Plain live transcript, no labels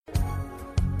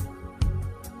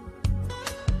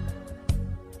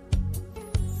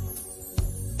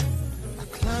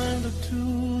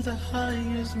to the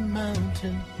highest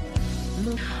mountain.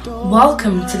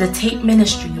 Welcome to the Tape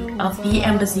Ministry of the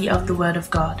Embassy of the Word of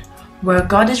God, where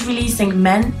God is releasing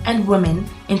men and women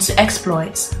into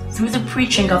exploits through the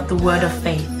preaching of the Word of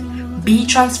faith. Be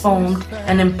transformed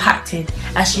and impacted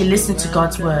as you listen to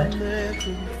God's Word.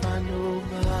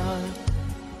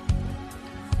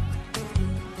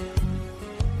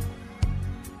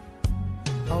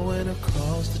 I went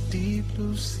across the deep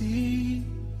blue sea,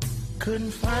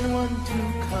 couldn't find one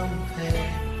to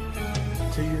compare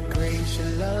to your grace, your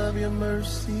love, your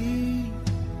mercy.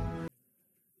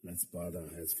 Let's bow our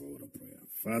heads for a prayer.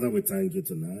 Father, we thank you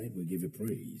tonight. We give you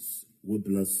praise. We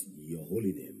bless your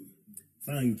holy name.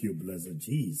 Thank you, blessed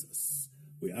Jesus.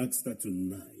 We ask that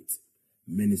tonight,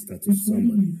 minister to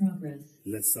somebody.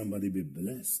 Let somebody be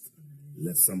blessed.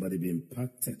 Let somebody be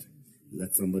impacted.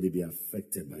 Let somebody be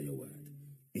affected by your word.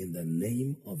 In the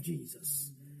name of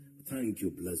Jesus. Thank you,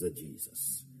 blessed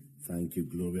Jesus. Thank you,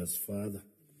 glorious Father.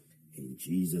 In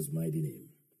Jesus' mighty name.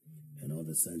 And all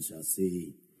the saints shall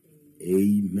say,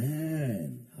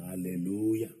 Amen.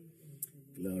 Hallelujah.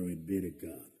 Glory be to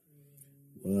God.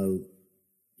 Well,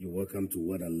 you're welcome to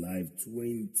Word Alive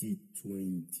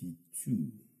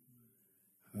 2022.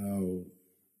 How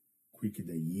quick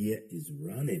the year is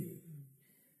running.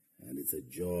 And it's a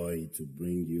joy to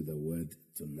bring you the word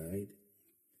tonight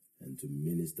and to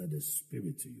minister the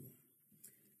Spirit to you.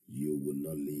 You will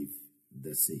not live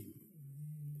the same.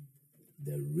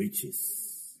 The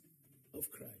riches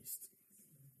of Christ.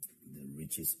 The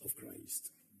riches of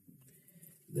Christ.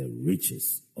 The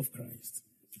riches of Christ.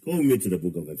 Go with me to the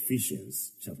book of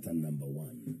Ephesians, chapter number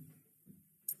 1.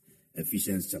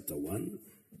 Ephesians chapter 1,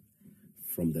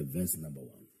 from the verse number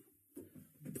 1.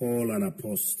 Paul, an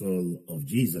apostle of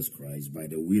Jesus Christ, by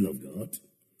the will of God,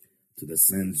 to the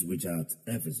saints which are at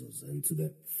Ephesus, and to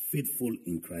the faithful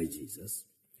in Christ Jesus,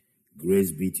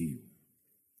 grace be to you,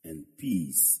 and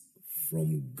peace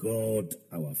from God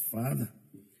our Father,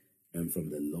 and from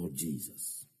the Lord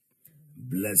Jesus.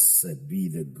 Blessed be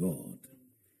the God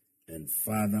and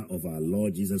Father of our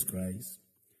Lord Jesus Christ,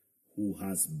 who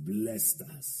has blessed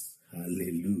us.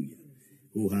 Hallelujah.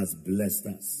 Who has blessed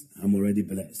us. I'm already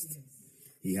blessed.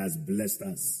 He has blessed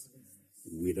us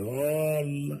with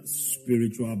all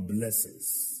spiritual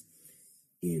blessings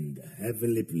in the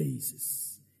heavenly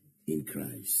places in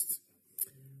Christ.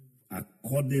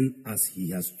 According as he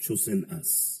has chosen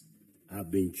us, have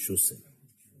been chosen.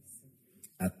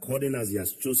 According as he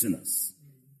has chosen us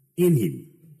in him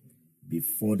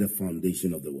before the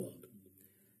foundation of the world,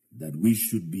 that we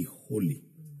should be holy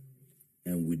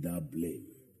and without blame.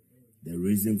 The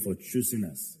reason for choosing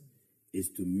us is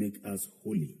to make us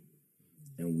holy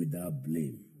and without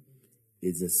blame.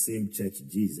 It's the same church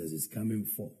Jesus is coming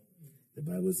for. The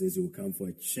Bible says he will come for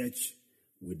a church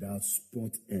without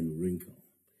spot and wrinkle,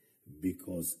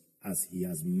 because as he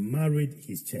has married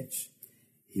his church,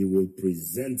 he will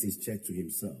present his church to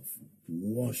himself,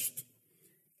 washed.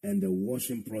 And the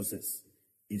washing process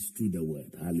is through the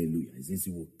word. Hallelujah. It says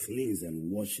he will cleanse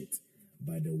and wash it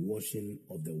by the washing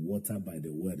of the water by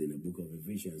the word in the book of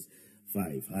Ephesians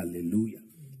 5. Hallelujah.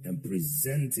 And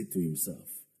present it to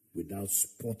himself without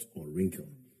spot or wrinkle.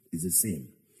 It's the same.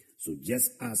 So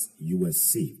just as you were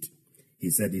saved,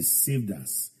 he said he saved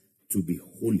us to be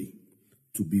holy,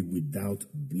 to be without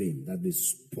blame, that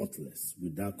is spotless,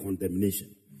 without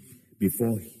condemnation,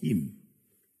 before him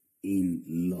in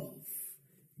love.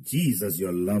 Jesus,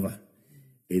 your lover,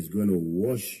 is going to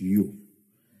wash you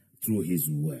through his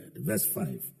word. Verse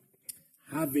 5.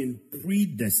 Having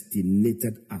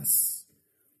predestinated us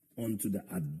unto the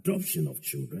adoption of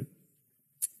children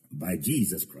by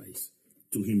Jesus Christ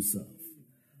to himself,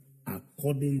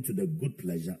 according to the good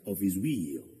pleasure of his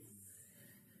will.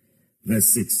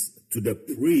 Verse 6. To the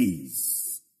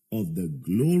praise of the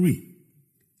glory.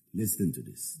 Listen to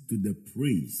this. To the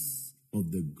praise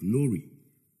of the glory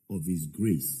of his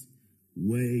grace,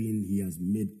 wherein he has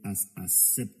made us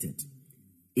accepted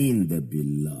in the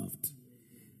beloved.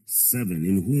 7.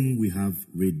 In whom we have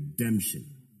redemption.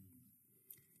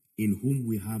 In whom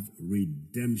we have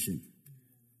redemption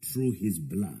through his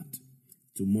blood.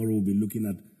 Tomorrow we'll be looking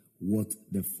at what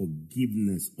the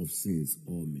forgiveness of sins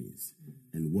all means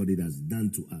and what it has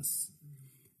done to us.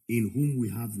 In whom we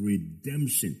have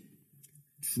redemption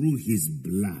through his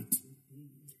blood.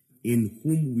 In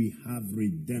whom we have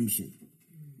redemption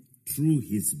through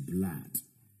his blood,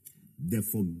 the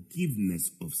forgiveness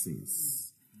of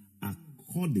sins,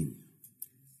 according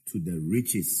to the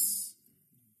riches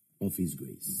of his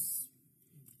grace.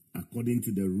 According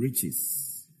to the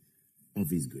riches of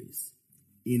his grace,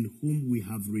 in whom we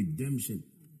have redemption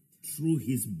through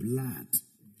his blood,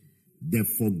 the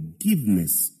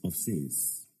forgiveness of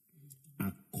sins,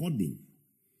 according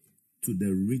to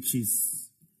the riches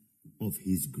of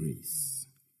his grace.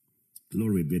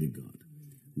 Glory be to God.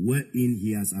 Wherein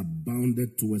he has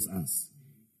abounded towards us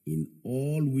in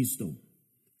all wisdom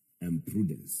and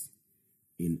prudence,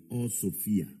 in all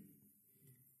Sophia,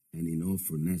 and in all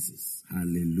phronesis.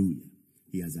 Hallelujah.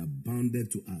 He has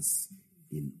abounded to us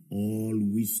in all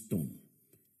wisdom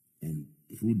and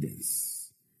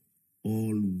prudence.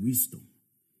 All wisdom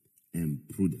and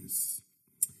prudence.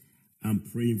 I'm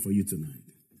praying for you tonight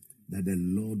that the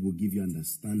Lord will give you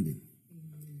understanding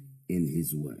in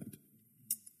his word.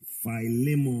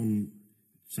 Philemon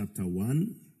chapter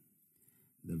 1,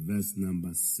 the verse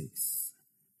number 6.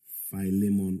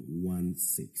 Philemon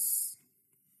 1:6.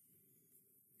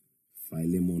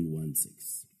 Philemon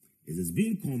 1:6. It is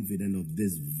being confident of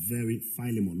this very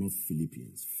Philemon, not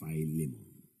Philippians. Philemon.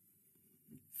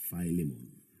 Philemon.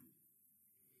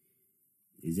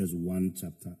 It's just one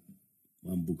chapter,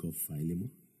 one book of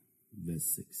Philemon,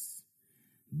 verse 6.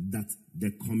 That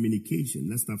the communication,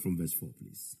 let's start from verse 4,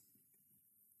 please.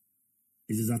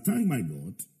 It is, I thank my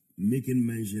God, making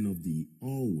mention of thee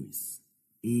always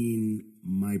in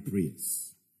my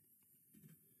prayers.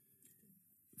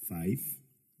 5.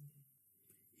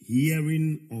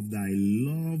 Hearing of thy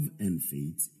love and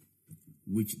faith,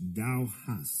 which thou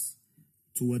hast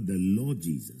toward the Lord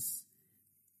Jesus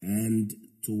and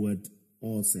toward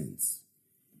all saints.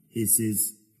 He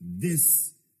says,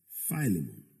 this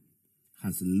Philemon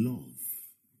has love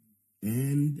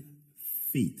and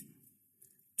faith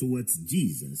towards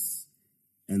Jesus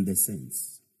and the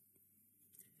saints.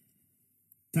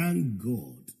 Thank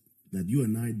God that you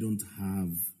and I don't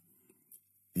have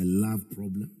a love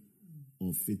problem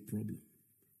or faith problem.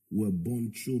 We're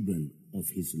born children of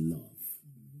his love.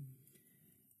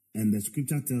 And the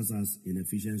scripture tells us in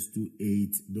Ephesians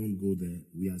 2:8, don't go there,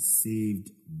 we are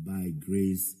saved by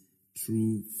grace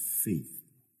through faith.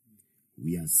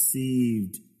 We are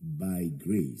saved by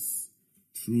grace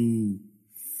through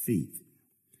faith.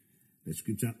 The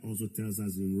scripture also tells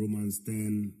us in Romans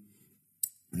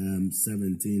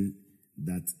 10:17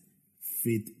 that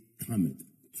faith cometh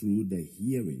through the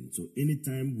hearing. So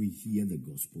anytime we hear the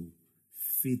gospel,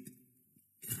 faith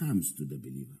comes to the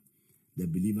believer. The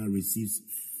believer receives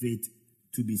faith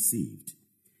to be saved.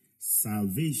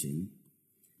 Salvation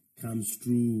comes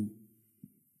through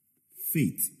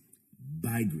faith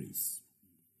by grace.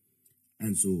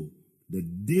 And so the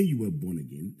day you were born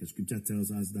again, the scripture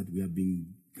tells us that we have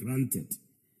been granted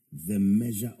the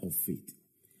measure of faith.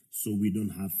 So we don't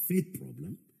have faith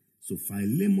problem. So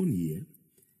Philemon here,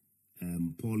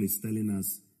 Paul is telling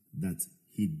us that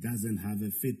he doesn't have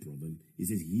a faith problem. He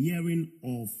says, hearing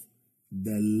of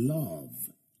the love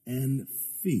and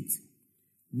faith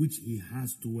which he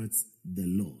has towards the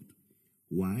Lord.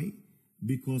 Why?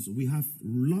 Because we have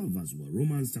love as well.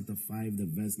 Romans chapter 5, the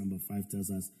verse number 5 tells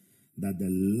us that the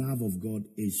love of God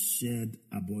is shed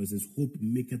abroad. It says, hope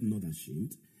maketh not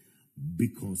ashamed,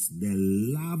 because the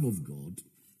love of God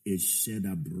is shed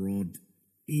abroad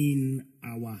in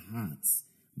our hearts.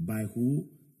 By who?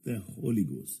 The Holy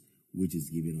Ghost, which is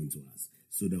given unto us.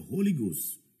 So the Holy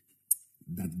Ghost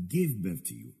that gave birth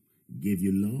to you, gave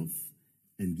you love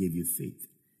and gave you faith.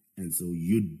 And so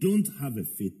you don't have a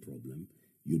faith problem.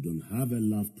 You don't have a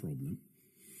love problem.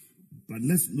 But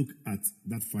let's look at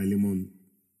that Philemon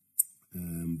 5.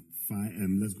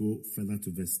 Let's go further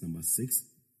to verse number 6.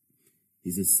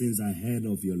 He says, since I heard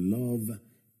of your love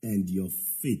and your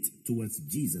faith towards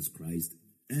Jesus Christ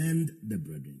and the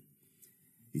brethren.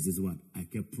 He says what? I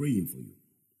kept praying for you.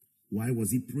 Why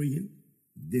was he praying?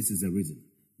 This is the reason.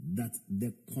 That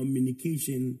the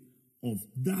communication of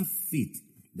that faith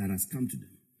that has come to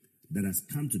them, that has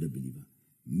come to the believer,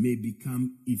 may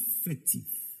become effective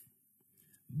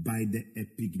by the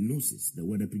epignosis. The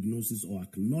word epignosis, or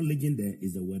acknowledging, there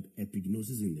is the word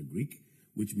epignosis in the Greek,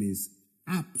 which means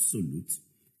absolute,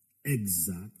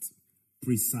 exact,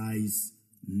 precise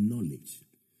knowledge.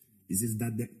 It says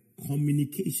that the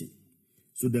communication.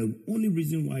 So the only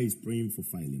reason why he's praying for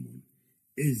Philemon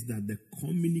is that the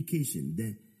communication,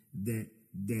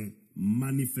 the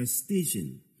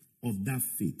manifestation of that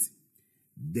faith,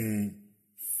 the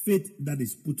faith that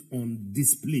is put on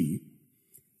display,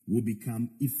 will become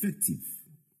effective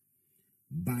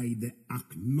by the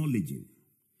acknowledging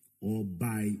or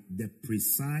by the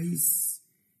precise,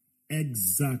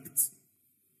 exact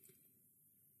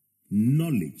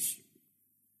knowledge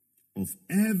of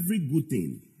every good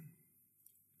thing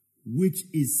which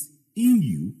is in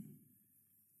you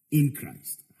in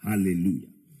Christ. Hallelujah.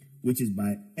 Which is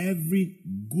by every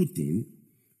good thing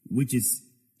which is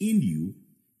in you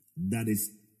that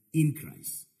is in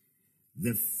Christ.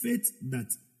 The faith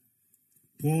that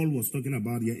Paul was talking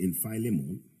about here in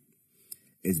Philemon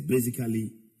is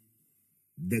basically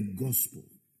the gospel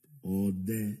or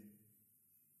the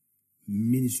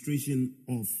ministration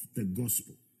of the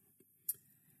gospel.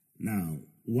 Now,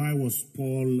 why was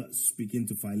Paul speaking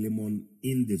to Philemon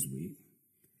in this way?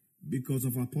 Because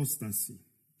of apostasy.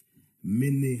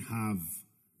 Many have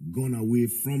gone away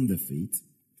from the faith.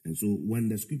 And so when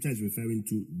the scripture is referring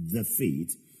to the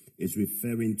faith, it's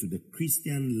referring to the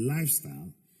Christian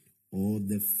lifestyle or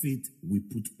the faith we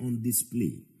put on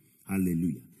display.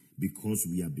 Hallelujah. Because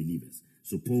we are believers.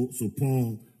 So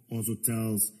Paul also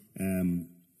tells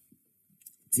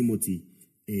Timothy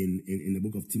in the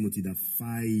book of Timothy that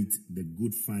fight the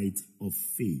good fight of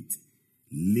faith.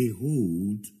 Lay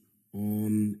hold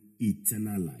on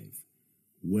eternal life,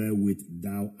 wherewith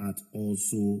thou art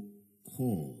also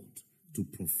called to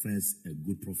profess a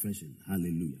good profession.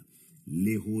 Hallelujah.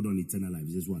 Lay hold on eternal life.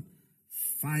 This is what?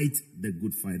 Fight the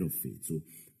good fight of faith. So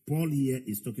Paul here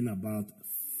is talking about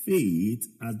faith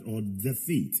or the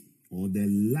faith or the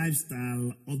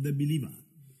lifestyle of the believer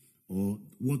or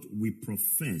what we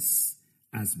profess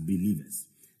as believers.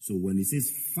 So when he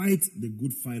says fight the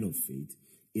good fight of faith,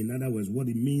 in other words, what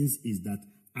it means is that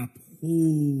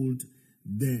uphold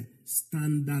the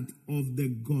standard of the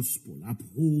gospel,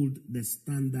 uphold the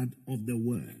standard of the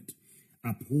word,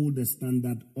 uphold the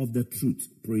standard of the truth.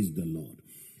 Praise the Lord.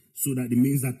 So that it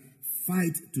means that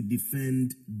fight to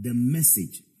defend the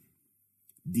message.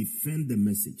 Defend the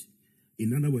message.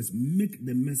 In other words, make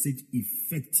the message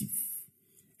effective.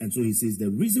 And so he says, the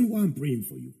reason why I'm praying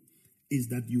for you is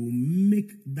that you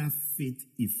make that faith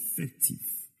effective.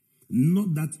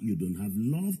 Not that you don't have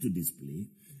love to display,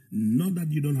 not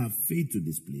that you don't have faith to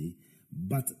display,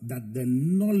 but that the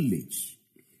knowledge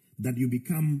that you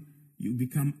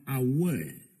become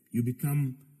aware, you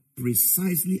become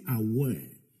precisely aware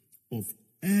of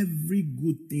every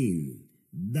good thing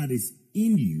that is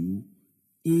in you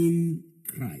in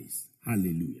Christ.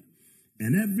 Hallelujah.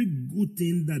 And every good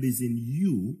thing that is in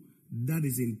you, that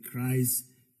is in Christ,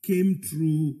 came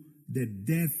through the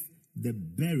death, the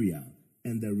burial,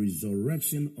 and the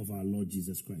resurrection of our Lord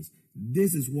Jesus Christ.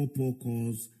 This is what Paul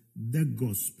calls the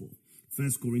gospel. 1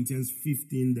 Corinthians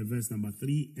 15, the verse number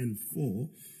 3 and 4,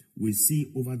 we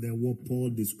see over there what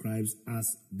Paul describes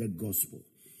as the gospel.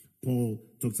 Paul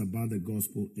talks about the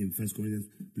gospel in 1 Corinthians.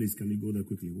 Please, can we go there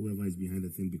quickly? Whoever is behind the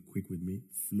thing, be quick with me.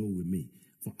 Flow with me.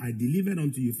 For I delivered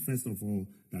unto you first of all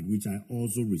that which I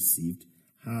also received,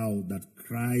 how that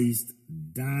Christ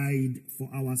died for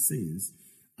our sins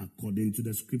according to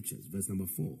the scriptures. Verse number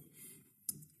 4.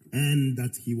 And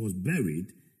that he was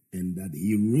buried and that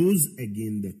he rose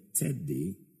again the third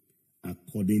day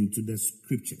according to the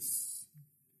scriptures.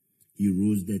 He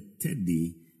rose the third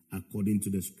day according to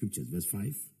the scriptures. Verse 5.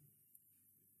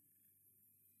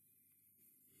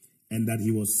 And that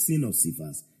he was seen of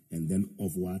Cephas, and then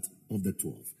of what? Of the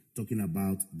 12. Talking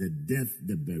about the death,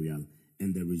 the burial,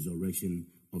 and the resurrection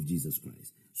of Jesus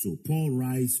Christ. So Paul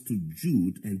writes to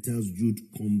Jude and tells Jude,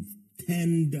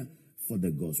 contend for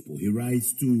the gospel. He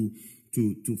writes to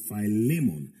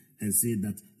Philemon and said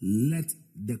that let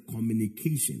the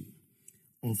communication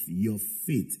of your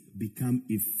faith become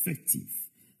effective.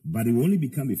 But it will only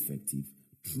become effective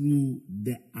through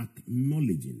the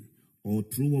acknowledging or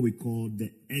through what we call the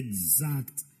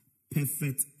exact,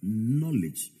 perfect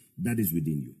knowledge that is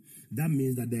within you. That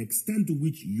means that the extent to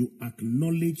which you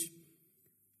acknowledge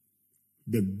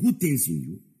the good things in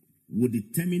you will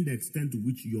determine the extent to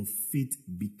which your faith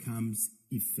becomes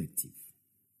effective.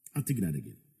 I'll take that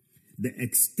again. The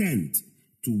extent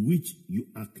to which you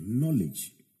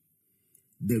acknowledge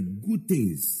the good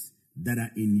things that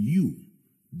are in you,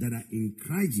 that are in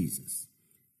Christ Jesus,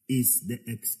 is the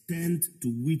extent to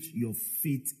which your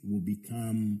faith will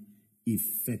become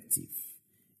effective.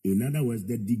 In other words,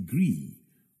 the degree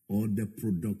or the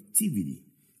productivity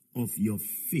of your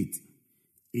faith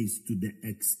is to the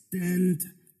extent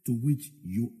to which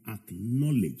you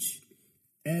acknowledge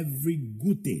every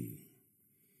good thing.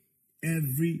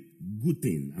 Every good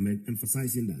thing, I'm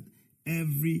emphasizing that.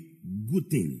 Every good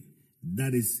thing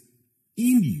that is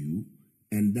in you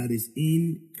and that is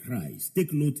in Christ.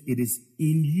 Take note, it is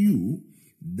in you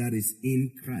that is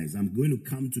in Christ. I'm going to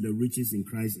come to the riches in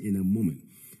Christ in a moment.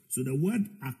 So the word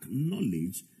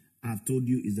acknowledge, I've told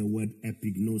you, is the word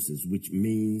epignosis, which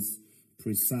means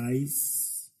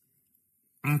precise,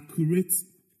 accurate,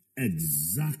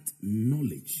 exact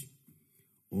knowledge,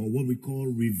 or what we call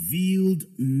revealed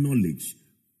knowledge,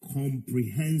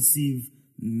 comprehensive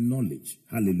knowledge.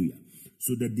 Hallelujah.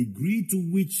 So the degree to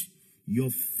which your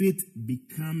faith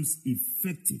becomes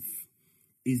effective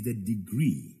is the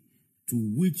degree to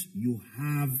which you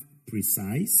have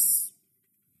precise,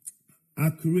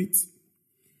 accurate,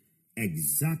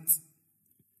 exact,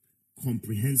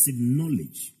 comprehensive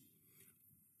knowledge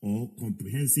or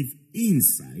comprehensive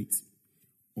insight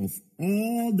of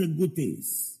all the good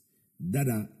things that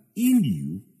are in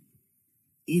you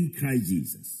in Christ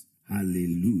Jesus.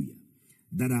 Hallelujah.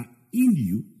 That are in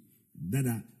you, that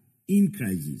are in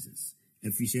Christ Jesus.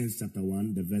 Ephesians chapter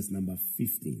 1, the verse number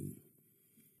 15.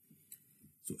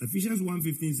 So Ephesians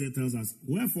 1:15 tells us,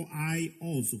 wherefore I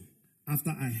also,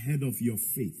 after I heard of your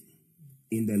faith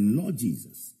in the Lord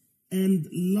Jesus and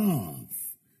love.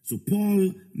 So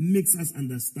Paul makes us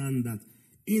understand that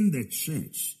in the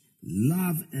church,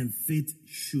 love and faith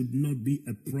should not be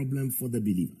a problem for the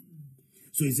believer.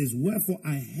 So he says, wherefore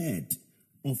I heard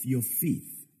of your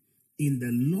faith in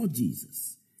the Lord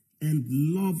Jesus and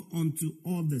love unto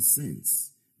all the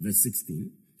saints. Verse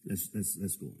 16. Let's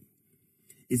go on.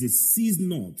 It says, cease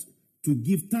not to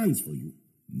give thanks for you,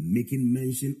 making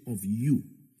mention of you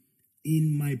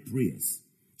in my prayers.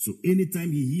 So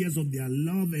anytime he hears of their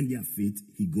love and their faith,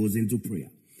 he goes into prayer.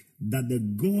 That the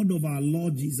God of our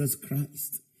Lord Jesus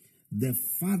Christ, the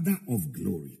Father of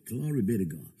glory be to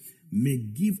God, may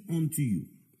give unto you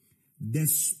the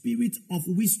spirit of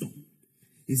wisdom.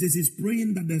 He says he's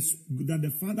praying that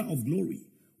the Father of glory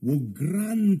will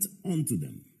grant unto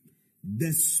them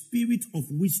the spirit of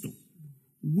wisdom,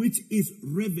 which is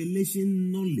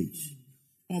revelation knowledge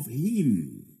of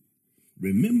him.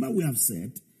 Remember, we have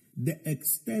said the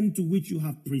extent to which you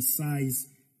have precise,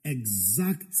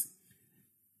 exact,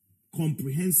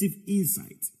 comprehensive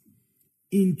insight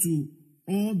into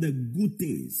all the good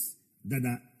things that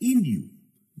are in you,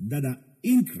 that are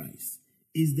in Christ,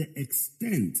 is the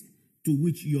extent to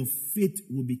which your faith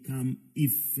will become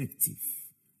effective.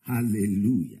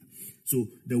 Hallelujah. So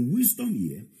the wisdom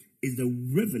here is the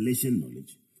revelation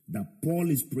knowledge that Paul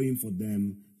is praying for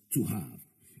them to have.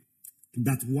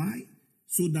 That's why?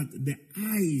 So that the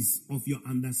eyes of your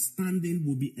understanding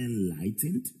will be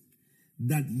enlightened,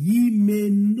 that ye may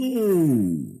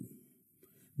know,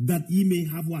 that ye may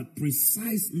have what?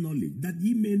 Precise knowledge, that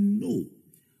ye may know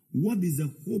what is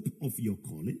the hope of your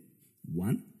calling.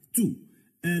 1, 2.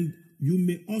 And you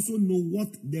may also know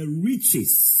what the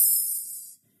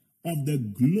riches of the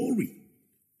glory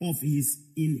of his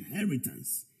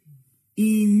inheritance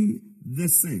in the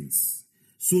saints.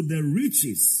 So the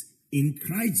riches in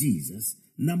Christ Jesus,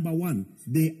 number 1,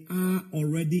 they are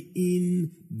already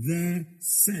in the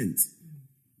saints.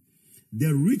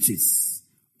 The riches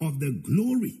of the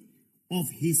glory of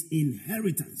his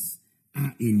inheritance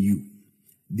are in you.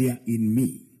 They are in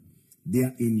me. They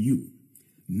are in you.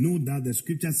 Know that the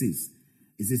scripture says,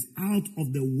 it says, out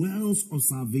of the wells of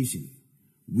salvation,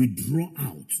 we draw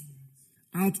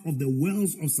out of the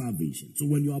wells of salvation. So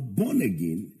when you are born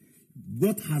again,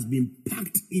 what has been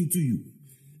packed into you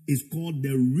is called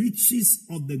the riches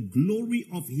of the glory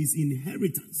of his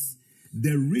inheritance,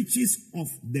 the riches of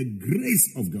the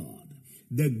grace of God,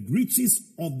 the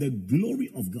riches of the glory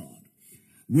of God.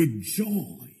 With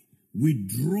joy, we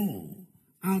draw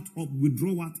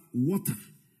what? Water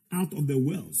out of the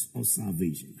wells of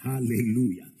salvation.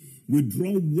 Hallelujah. We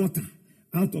draw water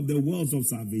out of the wells of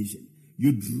salvation.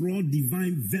 You draw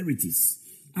divine verities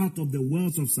out of the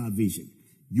wells of salvation.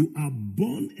 You are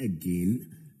born again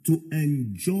to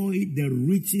enjoy the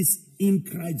riches in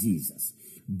Christ Jesus.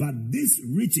 But these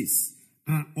riches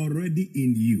are already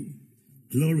in you.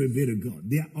 Glory be to God.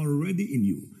 They are already in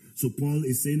you. So Paul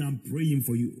is saying, I'm praying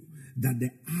for you that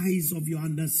the eyes of your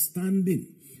understanding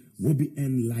will be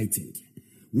enlightened,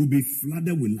 will be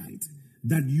flooded with light,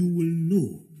 that you will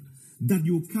know, that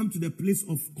you come to the place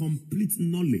of complete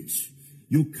knowledge.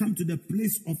 You come to the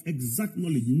place of exact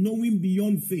knowledge, knowing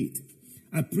beyond faith.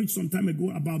 I preached some time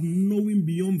ago about knowing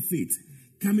beyond faith,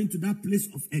 coming to that place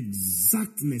of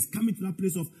exactness, coming to that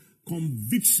place of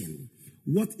conviction.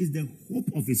 What is the hope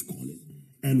of his calling?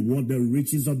 And what the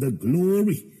riches of the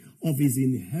glory of his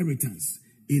inheritance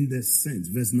in the saints.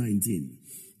 Verse 19.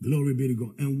 Glory be to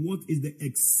God. And what is the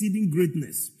exceeding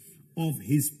greatness of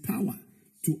his power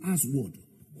to us what?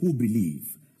 Who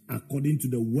believe, according to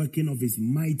the working of his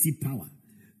mighty power.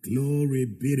 Glory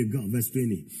be to God. Verse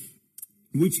 20.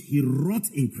 Which he wrought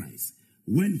in Christ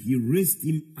when he raised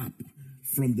him up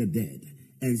from the dead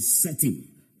and set him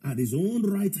at his own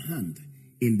right hand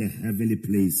in the heavenly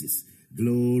places.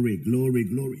 Glory, glory,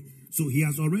 glory. So he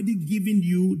has already given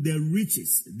you the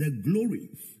riches, the glory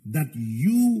that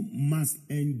you must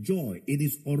enjoy. It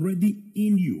is already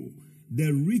in you.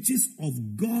 The riches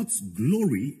of God's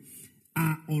glory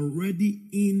are already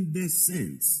in the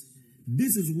saints.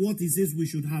 This is what he says we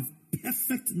should have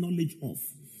perfect knowledge of.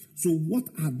 So what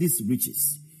are these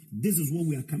riches? This is what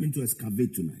we are coming to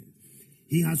excavate tonight.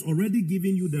 He has already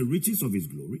given you the riches of his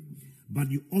glory, but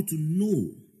you ought to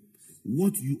know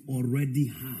what you already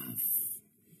have.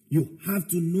 You have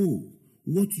to know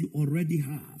what you already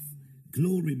have.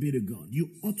 Glory be to God. You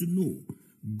ought to know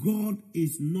God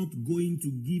is not going to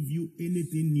give you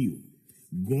anything new.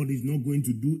 God is not going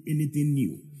to do anything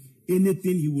new.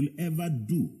 Anything he will ever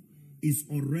do is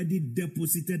already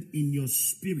deposited in your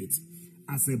spirit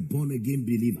as a born-again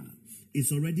believer.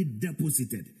 It's already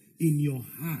deposited in your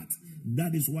heart.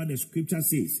 That is why the scripture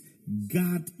says,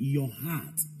 guard your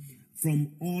heart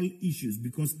from all issues,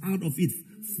 because out of it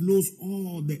flows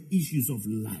all the issues of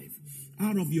life.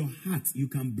 Out of your heart, you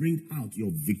can bring out your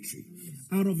victory.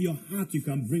 Out of your heart, you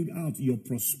can bring out your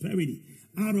prosperity.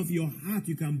 Out of your heart,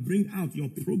 you can bring out your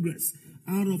progress.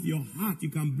 Out of your heart, you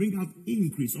can bring out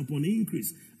increase upon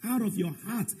increase. Out of your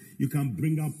heart, you can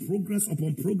bring out progress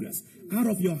upon progress. Out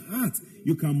of your heart,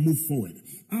 you can move forward.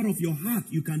 Out of your heart,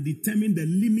 you can determine the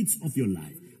limits of your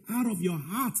life. Out of your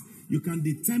heart, you can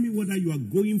determine whether you are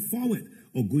going forward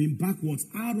or going backwards.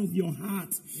 Out of your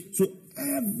heart. So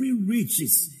every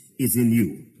riches is in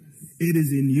you. It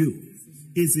is in you.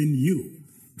 It's in you.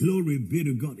 Glory be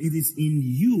to God. It is in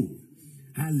you.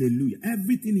 Hallelujah.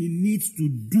 Everything he needs to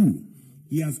do,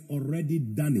 he has already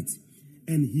done it.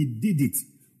 And he did it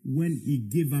when he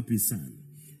gave up his son.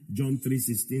 John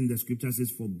 3:16, the scripture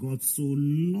says, for God so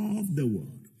loved the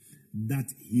world that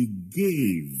he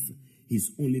gave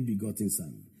his only begotten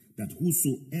son, that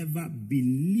whosoever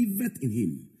believeth in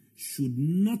him should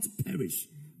not perish,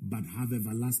 but have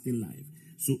everlasting life.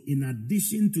 So in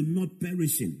addition to not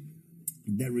perishing,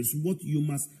 there is what you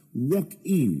must walk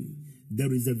in.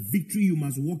 There is a victory you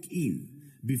must walk in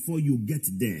before you get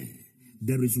there.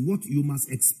 There is what you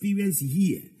must experience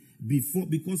here before,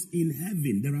 because in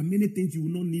heaven, there are many things you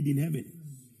will not need in heaven.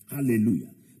 Hallelujah.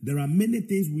 There are many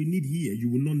things we need here. You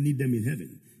will not need them in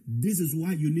heaven. This is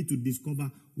why you need to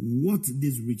discover what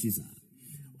these riches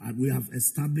are. We have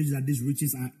established that these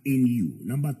riches are in you.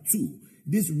 Number 2,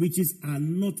 these riches are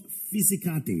not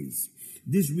physical things.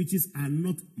 These riches are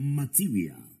not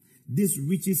material. These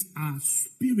riches are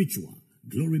spiritual.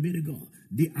 Glory be to God.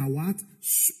 They are what?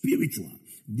 Spiritual.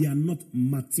 They are not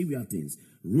material things.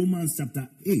 Romans chapter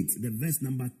 8, the verse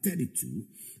number 32,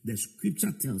 the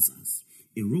scripture tells us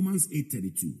in Romans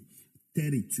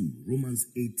 8:32, Romans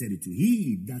 8:32,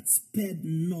 he that spared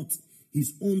not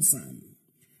his own son,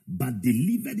 but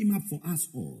delivered him up for us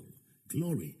all.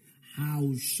 Glory.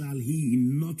 How shall he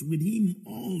not with him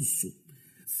also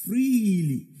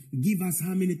freely give us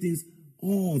how many things?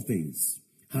 All things.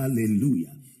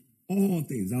 Hallelujah. All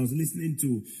things. I was listening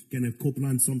to Kenneth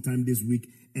Copeland sometime this week,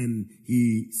 and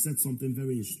he said something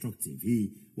very instructive.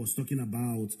 He was talking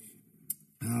about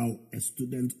how a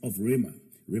student of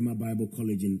Rhema Bible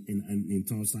College in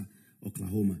Tulsa,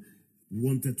 Oklahoma,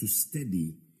 wanted to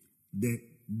study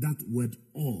that word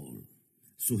all.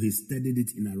 So he studied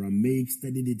it in Aramaic,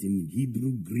 studied it in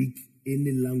Hebrew, Greek,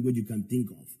 any language you can think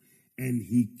of. And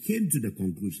he came to the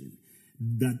conclusion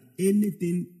that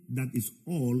anything that is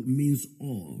all means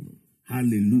all.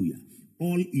 Hallelujah.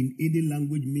 All in any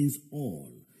language means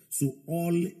all. So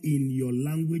all in your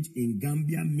language in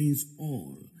Gambia means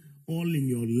all. All in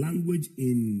your language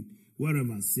in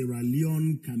wherever, Sierra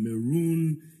Leone,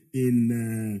 Cameroon,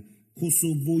 in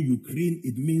Kosovo, Ukraine,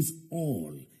 it means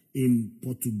all. In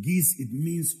Portuguese, it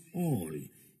means all.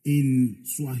 In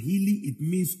Swahili, it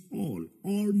means all.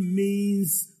 All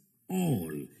means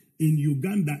all. In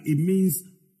Uganda, it means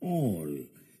all.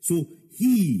 So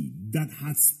he that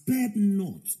hath spared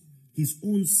not his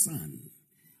own son,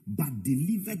 but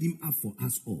delivered him up for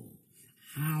us all,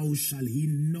 how shall he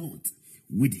not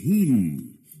with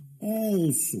him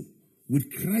also,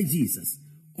 with Christ Jesus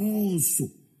also,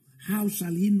 how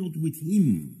shall he not with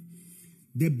him,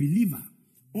 the believer,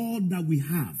 all that we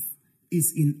have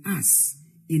is in us,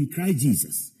 in Christ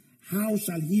Jesus. How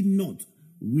shall he not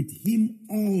with him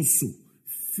also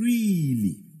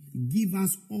freely give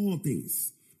us all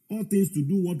things? All things to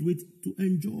do what with? To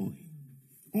enjoy.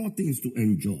 All things to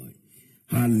enjoy.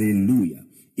 Hallelujah.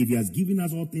 If he has given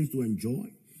us all things to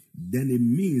enjoy, then it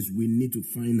means we need to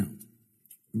find out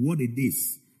what it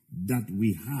is that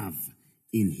we have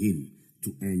in him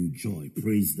to enjoy.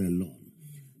 Praise the Lord.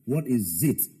 What is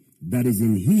it that is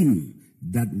in him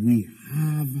that we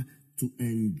have to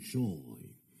enjoy?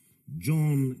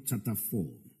 John chapter 4,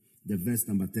 the verse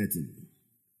number 13.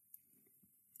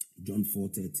 John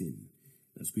 4:13.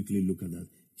 Let's quickly look at that.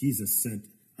 Jesus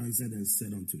answered and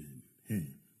said unto him, hey,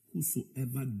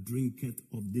 whosoever drinketh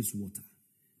of this water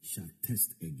shall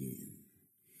thirst again.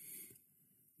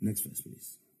 Next verse,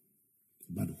 please.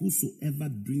 But whosoever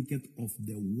drinketh of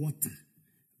the water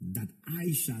that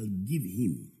I shall give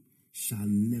him shall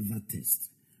never thirst.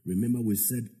 Remember, we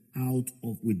said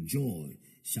with joy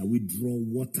shall we draw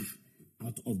water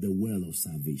out of the well of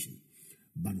salvation.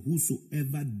 But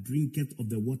whosoever drinketh of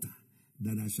the water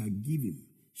that I shall give him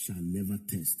shall never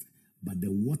thirst. But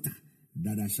the water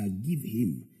that I shall give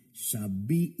him shall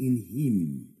be in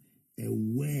him a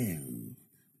well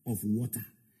of water.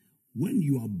 When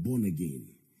you are born again,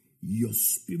 your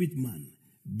spirit man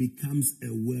becomes a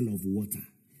well of water,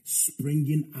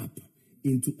 springing up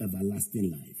into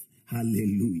everlasting life.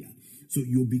 Hallelujah. So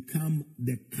you become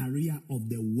the carrier of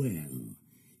the well.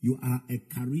 You are a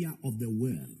carrier of the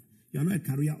well. You are not a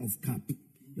carrier of cup.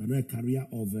 You are not a carrier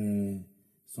of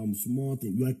some small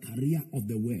thing. You are a carrier of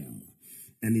the well.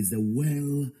 And it's the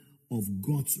well of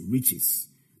God's riches.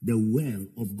 The well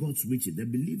of God's riches. The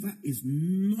believer is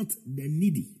not the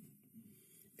needy.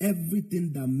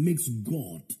 Everything that makes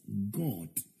God,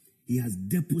 he has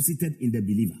deposited in the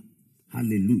believer.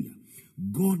 Hallelujah.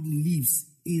 God lives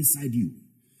inside you.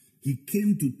 He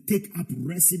came to take up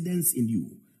residence in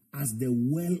you as the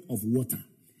well of water.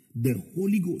 The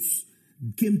Holy Ghost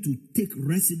came to take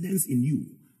residence in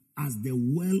you as the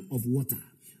well of water.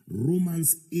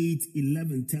 Romans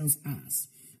 8:11 tells us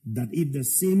that if the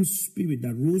same spirit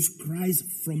that rose Christ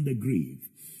from the grave,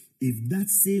 if that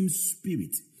same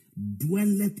spirit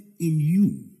dwelleth in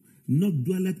you, not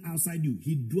dwelleth outside you,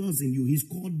 he dwells in you. He's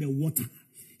called the water.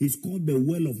 He's called the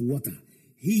well of water.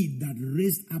 He that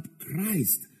raised up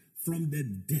Christ from the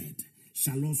dead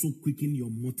shall also quicken your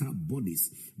mortal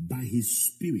bodies by his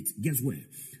spirit. Guess where?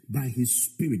 By his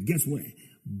spirit. Guess where?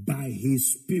 By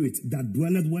his spirit that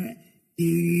dwelleth where?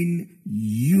 In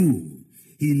you.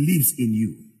 He lives in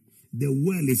you. The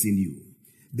well is in you.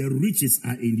 The riches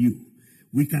are in you.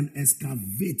 We can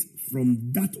excavate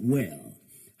from that well.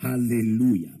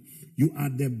 Hallelujah. You are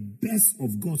the best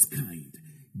of God's kind.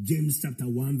 James chapter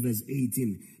 1 verse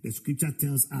 18. The scripture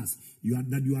tells us you are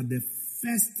the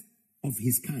first of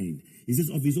his kind. It says,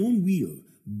 of his own will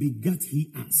begat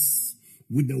he us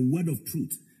with the word of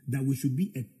truth, that we should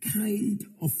be a kind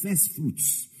of first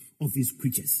fruits of his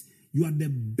creatures. You are the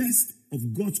best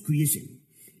of God's creation.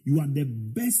 You are the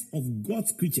best of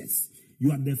God's creatures.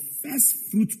 You are the first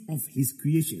fruit of his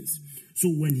creations. So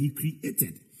when he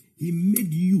created, he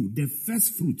made you the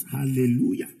first fruit.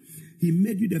 Hallelujah. He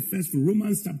made you the first fruit.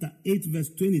 Romans chapter 8 verse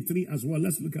 23 as well.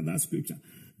 Let's look at that scripture.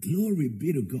 Glory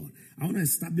be to God. I want to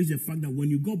establish the fact that when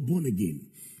you got born again,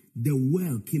 the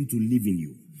well came to live in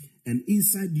you. And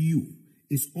inside you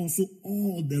is also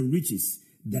all the riches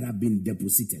that have been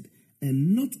deposited.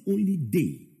 And not only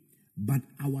they, but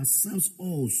ourselves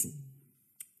also,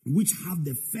 which have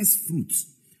the first fruits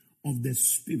of the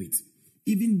Spirit,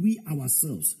 even we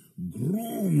ourselves,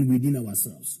 groan within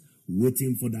ourselves,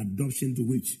 waiting for the adoption, to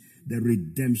which the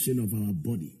redemption of our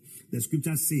body. The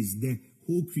scripture says the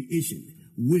whole creation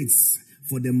waits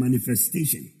for the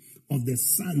manifestation of the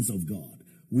sons of God.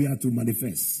 We are to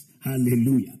manifest.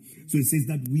 Hallelujah. So it says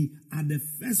that we are the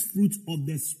first fruits of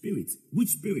the Spirit. Which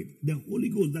Spirit? The Holy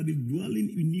Ghost that is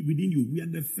dwelling within you. We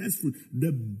are the first fruit,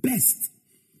 the best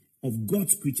of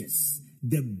God's creatures.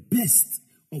 The best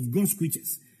of God's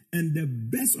creatures. And the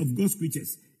best of God's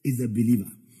creatures is the believer.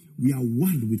 We are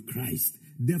one with Christ.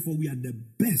 Therefore, we are the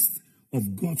best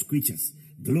of God's creatures.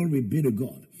 Glory be to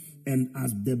God. And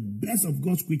as the best of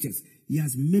God's creatures, he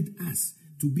has made us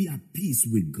to be at peace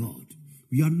with God.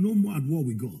 We are no more at war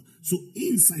with God. So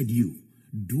inside you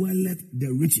dwelleth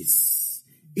the riches.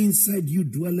 Inside you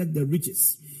dwelleth the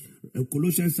riches.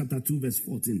 Colossians chapter 2 verse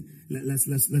 14.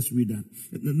 Let's read that.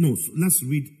 No, let's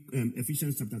read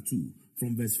Ephesians chapter 2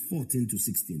 from verse 14 to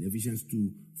 16. Ephesians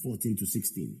 2, 14 to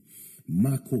 16.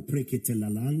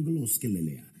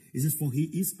 It says, for he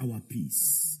is our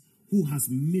peace, who has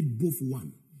made both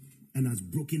one, and has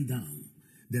broken down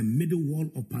the middle wall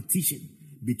of partition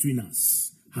between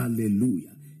us.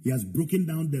 Hallelujah. He has broken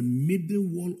down the middle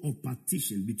wall of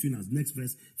partition between us. Next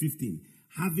verse 15.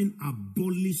 Having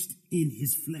abolished in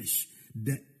his flesh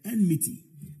the enmity,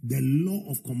 the law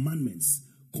of commandments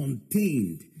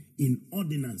contained in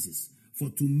ordinances, for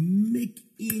to make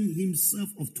in himself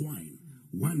of twine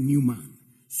one new man.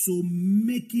 So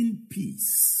making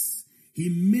peace, he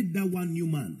made that one new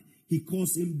man. He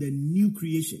calls him the new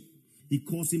creation. He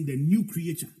calls him the new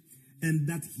creature. And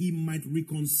that he might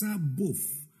reconcile both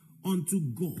unto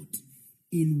God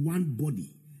in one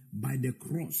body by the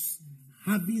cross,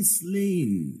 having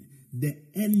slain the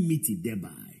enmity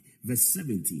thereby. Verse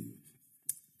 17.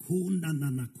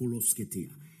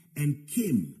 And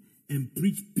came and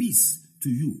preached peace to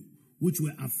you, which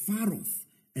were afar off,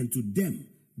 and to them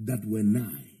that were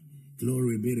nigh.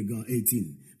 Glory be to God.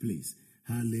 18, please.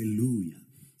 Hallelujah.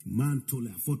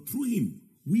 Mantola. For through him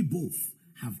we both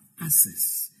have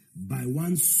access by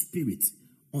one Spirit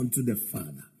unto the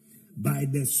Father. by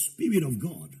the Spirit of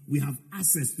God, we have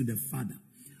access to the Father.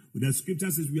 The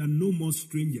scripture says we are no more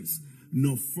strangers,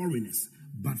 nor foreigners,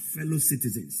 but fellow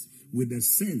citizens with the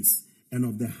saints and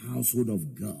of the household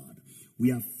of God.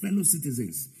 We are fellow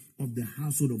citizens of the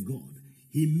household of God.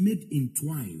 He made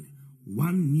entwine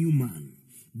one new man.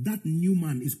 That new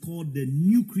man is called the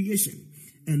new creation.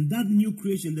 And that new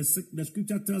creation, the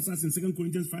scripture tells us in 2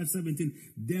 Corinthians 5:17,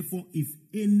 therefore, if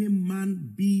any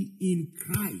man be in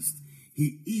Christ,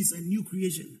 he is a new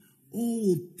creation.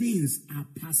 All things are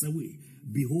passed away.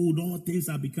 Behold, all things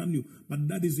are become new. But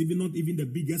that is not even the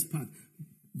biggest part.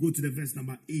 Go to the verse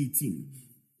number 18.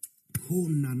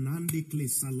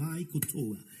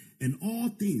 And all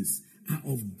things are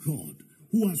of God,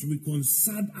 who has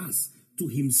reconciled us to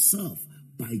himself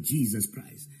by Jesus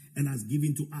Christ, and has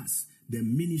given to us the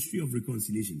ministry of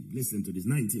reconciliation. Listen to this,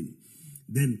 19.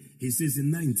 Then he says in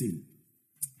 19,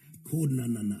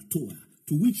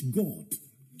 to which God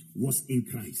was in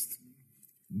Christ.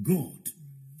 God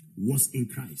was in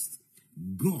Christ.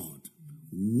 God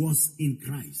was in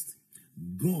Christ.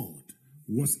 God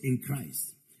was in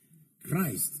Christ.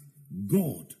 Christ,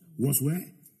 God was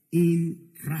where? In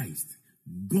Christ.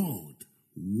 God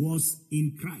was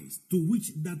in Christ. To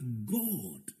which that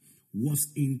God was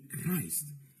in Christ,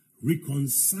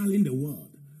 reconciling the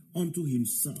world unto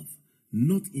himself,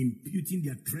 not imputing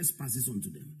their trespasses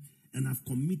unto them, and have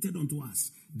committed unto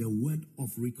us the word of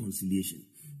reconciliation.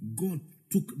 God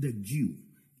took the Jew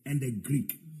and the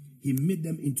Greek. He made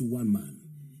them into one man.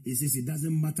 He says it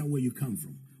doesn't matter where you come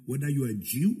from, whether you are a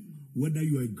Jew, whether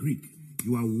you are a Greek,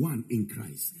 you are one in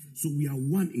Christ. So we are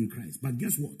one in Christ. But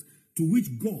guess what? To which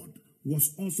God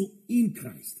was also in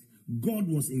Christ. God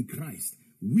was in Christ.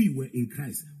 We were in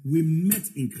Christ. We met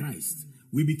in Christ.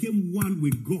 We became one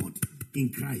with God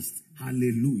in Christ.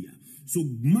 Hallelujah. So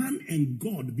man and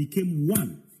God became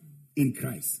one in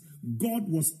Christ. God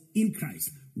was in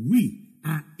Christ. We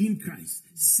are in Christ,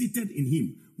 seated in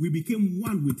him. We became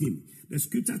one with him. The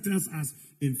scripture tells us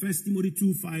in 1 Timothy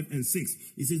 2:5-6,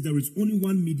 it says there is only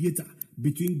one mediator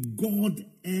between God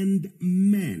and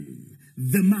man,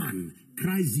 the man,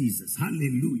 Christ Jesus.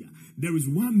 Hallelujah. There is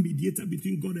one mediator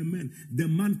between God and man, the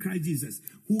man Christ Jesus,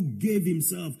 who gave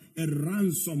himself a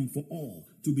ransom for all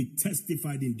to be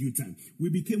testified in due time. We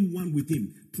became one with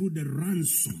him through the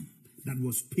ransom that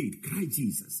was paid. Christ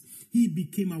Jesus, he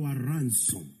became our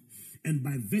ransom. And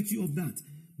by virtue of that,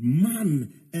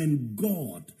 man and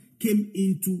God came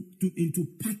into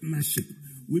partnership.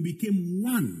 We became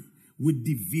one with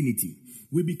divinity.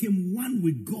 We became one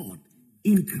with God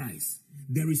in Christ.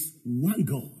 There is one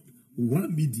God,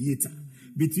 one mediator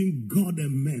between God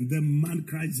and man, the man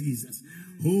Christ Jesus.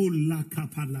 Oh, la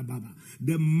kapalababa,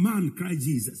 the man Christ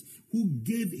Jesus, who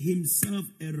gave himself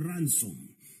a ransom.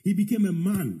 He became a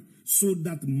man so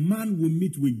that man will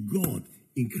meet with God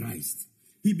in Christ.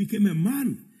 He became a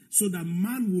man so that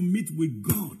man will meet with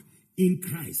God in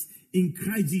Christ. In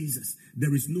Christ Jesus,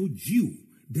 there is no Jew,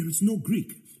 there is no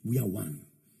Greek. We are one.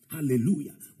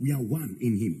 Hallelujah. We are one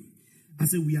in him. I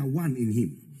say we are one in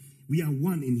him. We are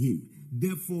one in him.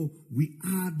 Therefore, we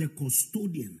are the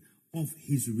custodian of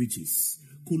his riches.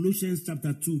 Colossians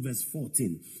chapter 2 verse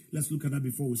 14. Let's look at that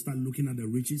before we start looking at the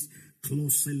riches.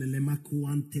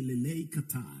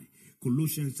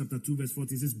 Colossians chapter 2 verse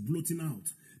 14 says, blotting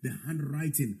out the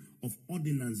handwriting of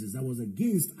ordinances that was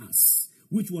against us,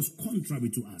 which was contrary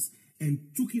to us, and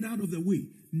took it out of the way,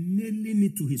 nailing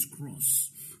it to his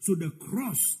cross. So the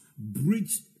cross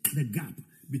bridged the gap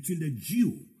between the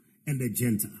Jew and the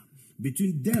Gentile,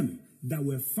 between them that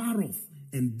were far off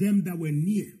and them that were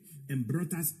near, and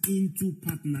brought us into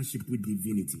partnership with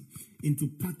divinity, into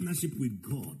partnership with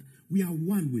God. We are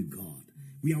one with God.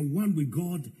 We are one with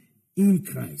God in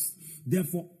Christ.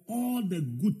 Therefore, all the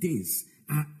good things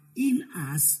are in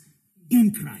us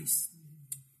in Christ.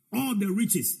 All the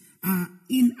riches are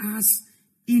in us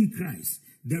in Christ.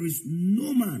 There is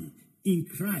no man in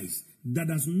Christ that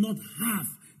does not have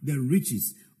the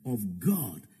riches of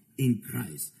God in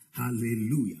Christ.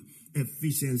 Hallelujah.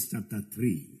 Ephesians chapter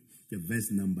 3, the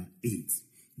verse number 8.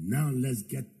 Now let's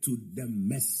get to the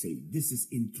message. This is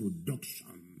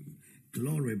introduction.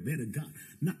 Glory be to God.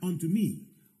 Now unto me,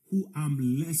 who am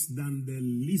less than the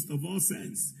least of all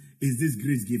saints, is this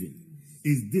grace given?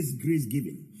 Is this grace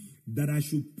given that I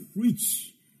should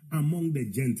preach among the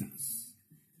Gentiles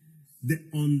the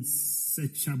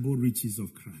unsearchable riches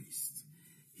of Christ?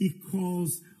 He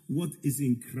calls what is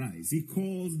in Christ. He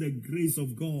calls the grace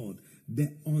of God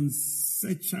the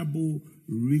unsearchable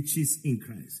riches in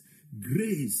Christ.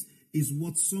 Grace is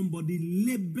what somebody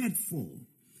labored for,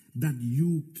 that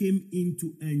you came in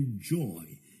to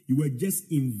enjoy. You were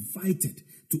just invited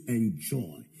to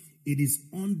enjoy. It is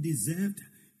undeserved.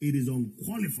 It is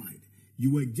unqualified.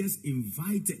 You were just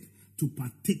invited to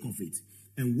partake of it.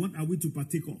 And what are we to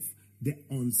partake of? The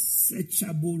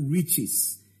unsearchable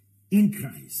riches in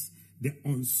Christ. The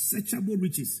unsearchable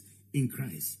riches in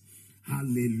Christ.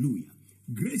 Hallelujah.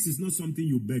 Grace is not something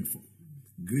you beg for.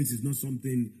 Grace is not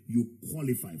something you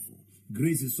qualify for.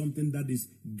 Grace is something that is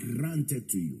granted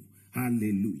to you.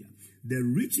 Hallelujah. The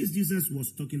riches Jesus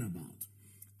was talking about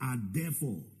are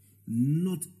therefore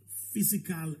not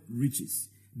physical riches.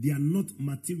 They are not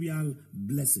material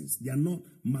blessings. They are not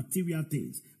material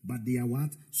things, but they are what?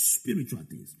 Spiritual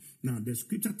things. Now, the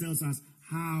scripture tells us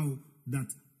how that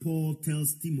Paul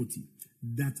tells Timothy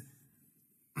that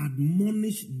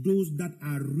admonish those that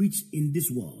are rich in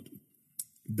this world,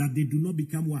 that they do not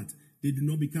become what? They do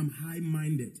not become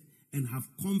high-minded and have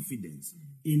confidence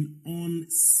in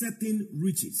uncertain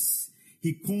riches.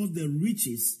 He calls the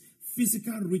riches,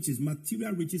 physical riches,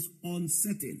 material riches,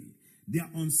 uncertain. They are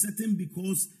uncertain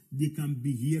because they can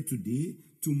be here today,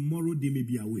 tomorrow they may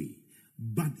be away.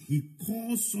 But he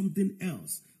calls something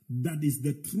else that is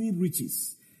the true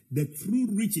riches. The true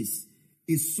riches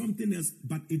is something else,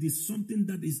 but it is something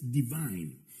that is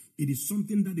divine. It is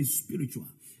something that is spiritual.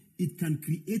 It can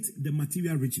create the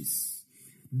material riches.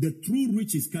 The true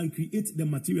riches can create the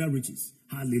material riches.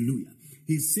 Hallelujah.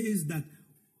 He says that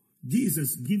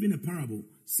Jesus, giving a parable,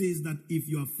 says that if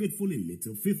you are faithful in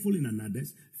little, faithful in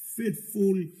another's,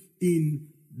 faithful in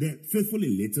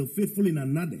little, faithful in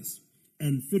another's,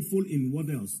 and faithful in what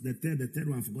else? The third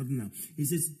one I've forgotten now. He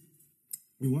says,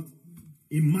 in what?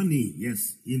 In money,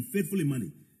 yes, in faithful in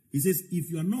money. He says,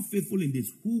 if you are not faithful in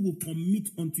this, who will commit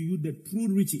unto you the true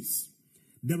riches?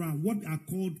 There are what are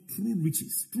called true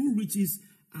riches. True riches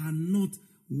are not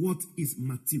what is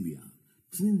material.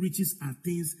 True riches are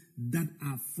things that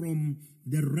are from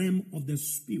the realm of the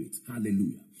spirit.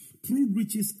 Hallelujah. True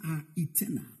riches are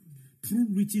eternal. True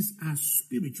riches are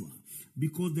spiritual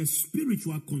because the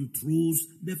spiritual controls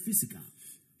the physical.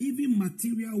 Even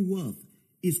material wealth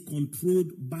is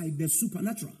controlled by the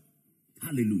supernatural.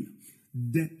 Hallelujah.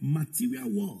 The material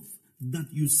wealth that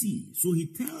you see. So he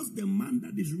tells the man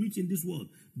that is rich in this world,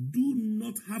 do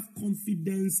not have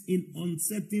confidence in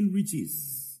uncertain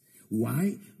riches.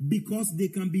 Why? Because they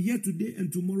can be here today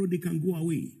and tomorrow they can go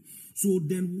away. So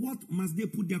then what must they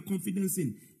put their confidence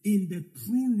in? In the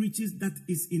true riches that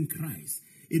is in Christ.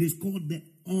 It is called the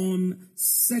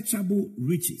unsearchable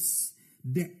riches.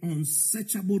 The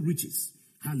unsearchable riches.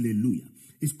 Hallelujah.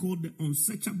 It's called the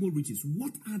unsearchable riches.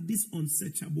 What are these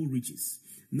unsearchable riches?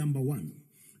 Number one,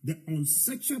 the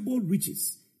unsearchable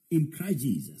riches in Christ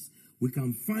Jesus. We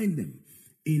can find them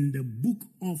in the book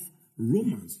of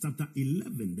Romans chapter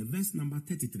 11, the verse number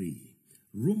 33.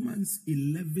 Romans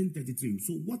 11:33.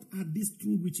 So what are these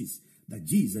true riches that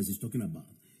Jesus is talking about?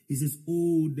 He says,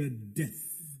 oh, the depth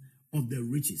of the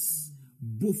riches,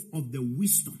 both of the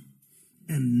wisdom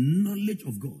and knowledge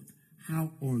of God.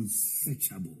 How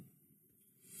unsearchable.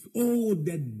 Oh,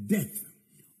 the depth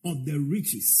of the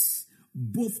riches,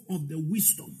 both of the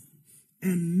wisdom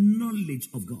and knowledge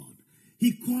of God.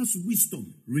 He calls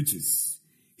wisdom riches.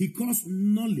 He calls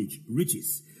knowledge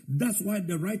riches. That's why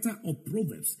the writer of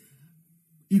Proverbs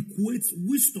equates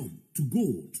wisdom to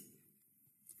gold,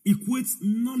 equates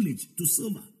knowledge to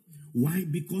silver. Why?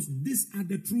 Because these are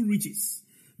the true riches.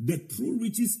 The true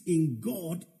riches in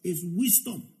God is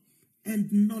wisdom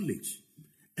and knowledge,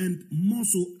 and more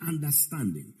so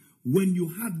understanding. When you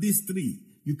have these three,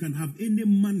 you can have any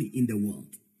money in the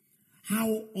world.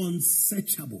 How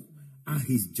unsearchable are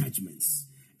his judgments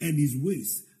and his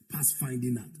ways past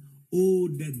finding out. Oh,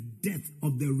 the depth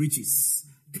of the riches.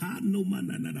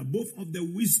 Both of the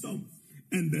wisdom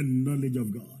and the knowledge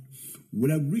of God.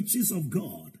 Well, the riches of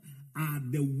God are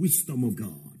the wisdom of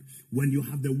God. When you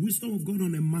have the wisdom of God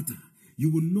on a matter,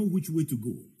 you will know which way to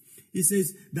go. It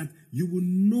says that you will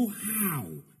know how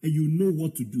and you know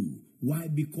what to do. Why?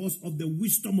 Because of the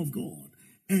wisdom of God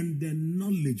and the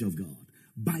knowledge of God.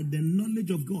 By the knowledge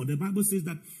of God, the Bible says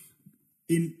that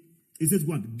it says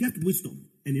what? Get wisdom.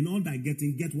 And in all thy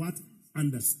getting, get what?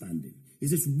 Understanding. It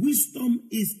says wisdom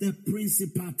is the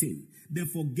principal thing.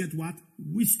 Therefore, get what?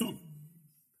 Wisdom.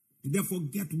 Therefore,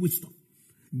 get wisdom.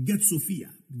 Get Sophia.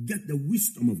 Get the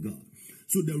wisdom of God.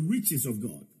 So the riches of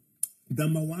God.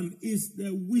 Number one is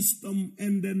the wisdom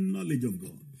and the knowledge of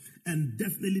God. And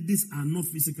definitely these are not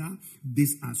physical.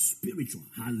 These are spiritual.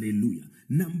 Hallelujah.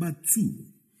 Number two.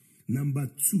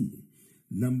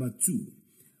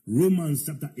 Romans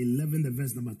chapter 11, the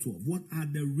verse number 12. What are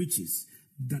the riches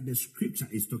that the scripture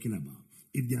is talking about?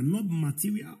 If they are not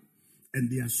material and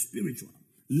they are spiritual,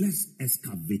 let's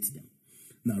excavate them.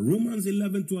 Now, Romans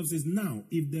 11:12 says, now,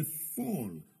 if the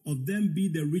fall of them be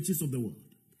the riches of the world,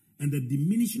 and the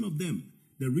diminishing of them,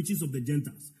 the riches of the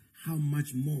Gentiles, how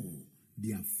much more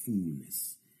their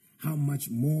fullness. How much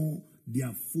more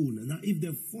their fullness. Now, if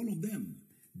the fall of them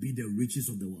be the riches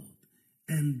of the world,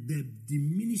 and the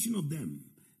diminishing of them,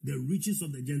 the riches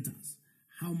of the Gentiles,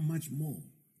 how much more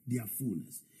their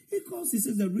fullness. Because he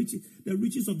says the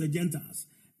riches of the Gentiles,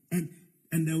 and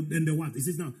the what? It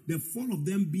says now, the fall of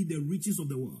them be the riches of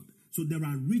the world. So there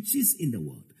are riches in the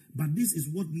world, but this is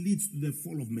what leads to the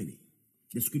fall of many.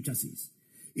 The scripture says.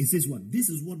 It says what? This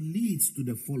is what leads to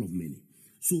the fall of many.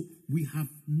 So we have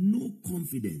no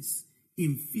confidence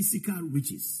in physical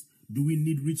riches. Do we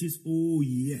need riches? Oh,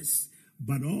 yes.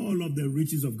 But all of the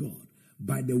riches of God,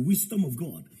 by the wisdom of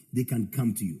God, they can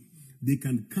come to you. They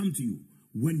can come to you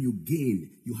when you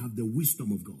gain. You have the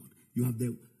wisdom of God. You have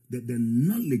the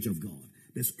knowledge of God.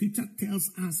 The scripture tells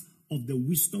us of the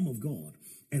wisdom of God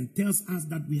and tells us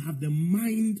that we have the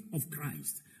mind of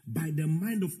Christ. By the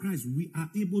mind of Christ, we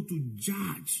are able to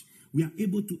judge. We are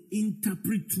able to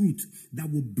interpret truth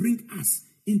that will bring us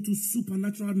into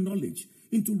supernatural knowledge,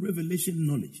 into revelation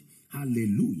knowledge.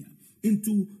 Hallelujah.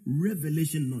 Into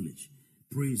revelation knowledge.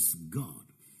 Praise God.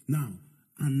 Now,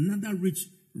 another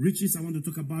riches I want to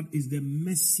talk about is the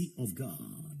mercy of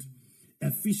God.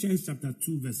 Ephesians chapter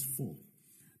 2 verse 4.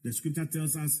 The scripture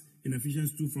tells us in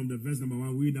Ephesians 2 from the verse number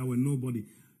 1, we that were nobody.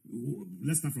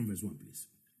 Let's start from verse 1, please.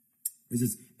 It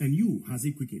says, and you has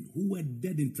he quickened, who were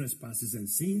dead in trespasses and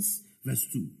sins, verse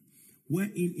 2,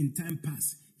 wherein in time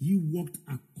past ye walked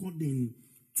according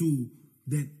to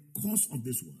the course of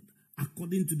this world,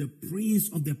 according to the prince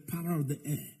of the power of the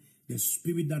air, the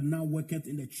spirit that now worketh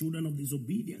in the children of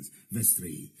disobedience. Verse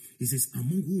 3, it says,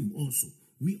 among whom also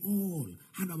we all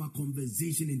had our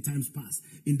conversation in times past,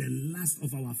 in the lust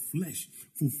of our flesh,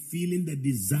 fulfilling the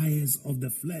desires of the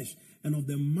flesh and of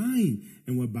the mind,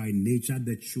 and were by nature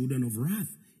the children of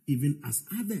wrath, even as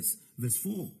others. Verse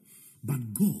 4,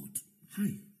 but God,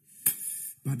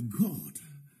 but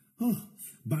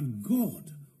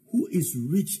God, who is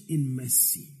rich in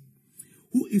mercy,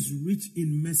 for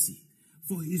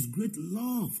his great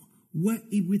love,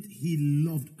 wherewith he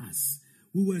loved us.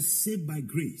 We were saved by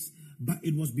grace, but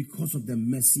it was because of the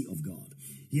mercy of God.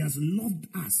 He has loved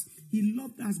us. He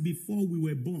loved us before we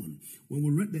were born. When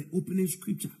we read the opening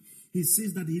scripture, he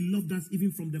says that he loved us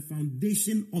even from the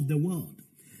foundation of the world.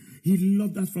 He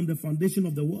loved us from the foundation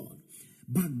of the world.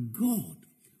 But God,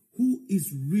 who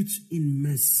is rich in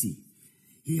mercy,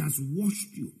 he has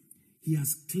washed you. He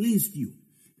has cleansed you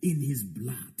in his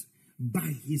blood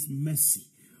by his mercy.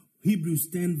 Hebrews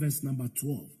 10 verse number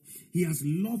 12. He has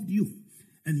loved you,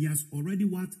 and he has already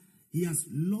what? He has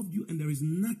loved you, and there is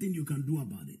nothing you can do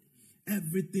about it.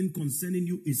 Everything concerning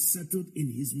you is settled in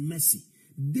his mercy.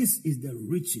 This is the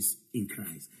riches in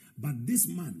Christ. But this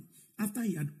man, after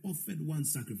he had offered one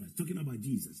sacrifice, talking about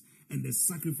Jesus and the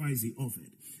sacrifice he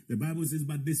offered, the Bible says,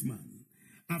 but this man,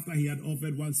 after he had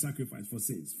offered one sacrifice for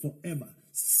sins, forever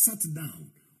sat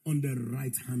down on the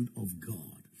right hand of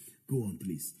God. Go on,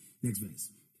 please. Next verse.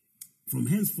 From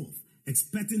henceforth,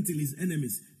 expecting till his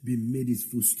enemies be made his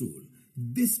footstool.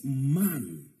 This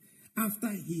man, after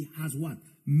he has what?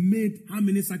 Made how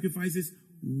many sacrifices?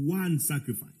 One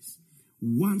sacrifice.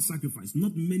 One sacrifice,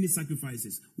 not many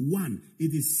sacrifices. One.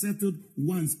 It is settled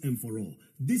once and for all.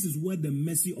 This is where the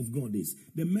mercy of God is.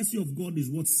 The mercy of God is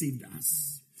what saved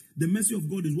us. The mercy of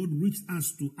God is what reached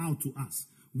us out to us.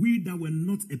 We that were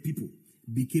not a people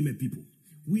became a people.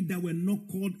 We that were not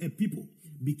called a people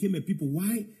became a people.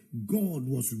 Why? God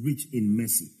was rich in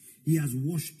mercy. He has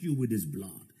washed you with his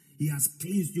blood. He has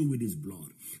cleansed you with his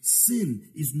blood.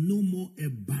 Sin is no more a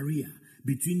barrier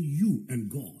between you and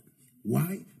God.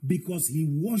 Why? Because he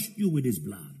washed you with his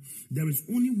blood. There is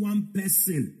only one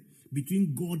person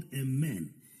between God and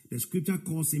man. The scripture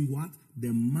calls him what?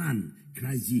 The man,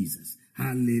 Christ Jesus.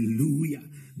 Hallelujah.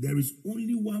 There is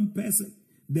only one person.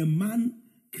 The man,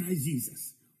 Christ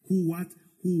Jesus. Who what?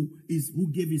 Who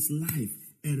gave his life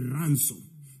a ransom.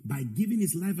 By giving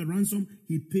his life a ransom,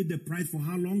 he paid the price for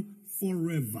how long?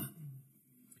 Forever.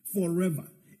 Forever.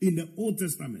 In the Old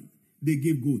Testament, they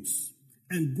gave goats.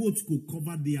 And goats could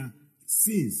cover their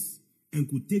sins and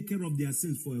could take care of their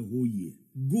sins for a whole year.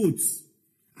 Goats,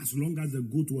 as long as the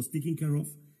goat was taken care of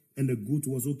and the goat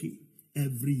was okay,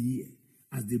 every year,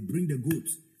 as they bring the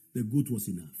goat was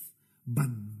enough. But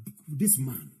this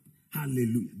man,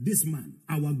 hallelujah, this man,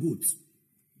 our goat,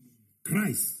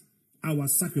 Christ, our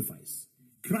sacrifice,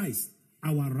 Christ,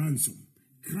 our ransom,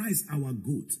 Christ, our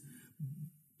goat.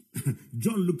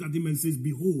 John looked at him and says,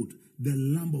 behold, the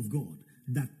Lamb of God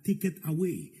that taketh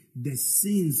away the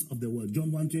sins of the world.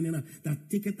 John 1:29, that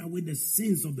taketh away the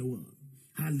sins of the world.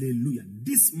 Hallelujah.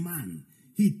 This man,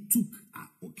 he took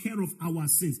care of our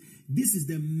sins. This is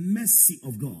the mercy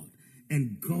of God.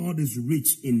 And God is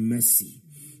rich in mercy.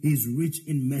 He is rich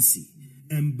in mercy.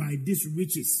 And by these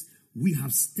riches, we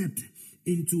have stepped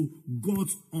into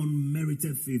God's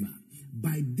unmerited favor.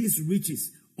 By these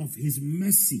riches of his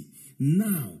mercy,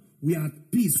 now we are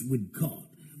at peace with God.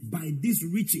 By these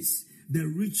riches, the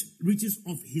riches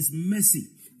of his mercy,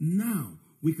 now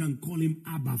we can call him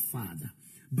Abba Father.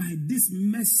 By this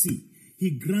mercy,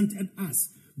 he granted us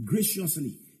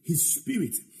graciously his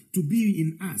spirit to be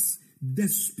in us. The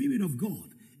spirit of God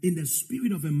in the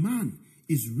spirit of a man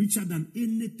is richer than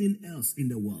anything else in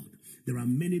the world. There are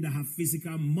many that have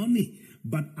physical money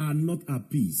but are not at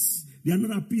peace. They are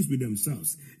not at peace with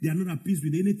themselves. They are not at peace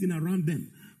with anything around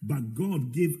them. But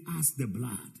God gave us the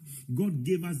blood. God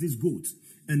gave us this goat.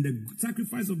 And the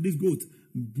sacrifice of this goat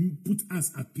put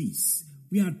us at peace.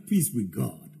 We are at peace with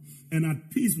God. And at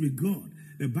peace with God,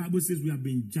 the Bible says we have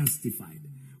been justified.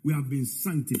 We have been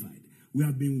sanctified. We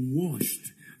have been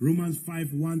washed. Romans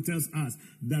 5:1 tells us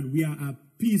that we are at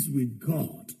peace with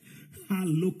God.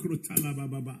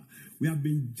 We have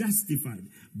been justified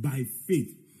by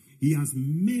faith. He has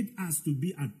made us to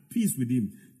be at peace with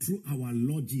him through our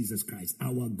Lord Jesus Christ,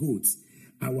 our goat,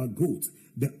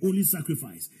 the only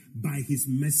sacrifice, by his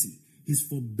mercy, his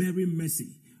forbearing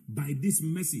mercy, by this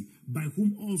mercy, by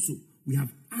whom also we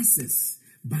have access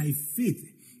by faith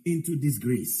into this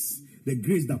grace. The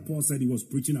grace that Paul said he was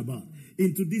preaching about.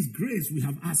 Into this grace we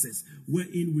have access,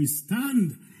 wherein we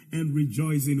stand and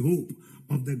rejoice in hope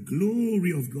of the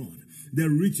glory of God, the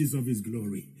riches of his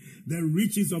glory, the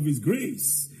riches of his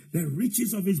grace, the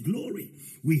riches of his glory.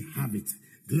 We have it.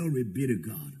 Glory be to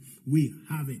God. We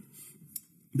have it.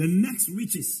 The next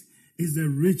riches is the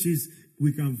riches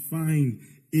we can find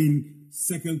in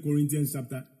 2 Corinthians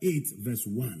chapter 8 verse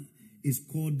 1. It's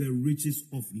called the riches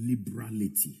of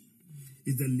liberality.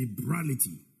 It's the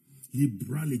liberality,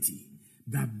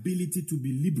 the ability to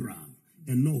be liberal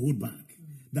and not hold back,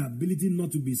 the ability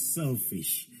not to be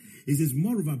selfish. It says,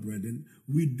 moreover, brethren,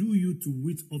 we do you to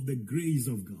wit of the grace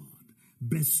of God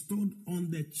bestowed on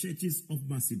the churches of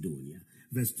Macedonia.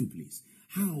 Verse 2, please.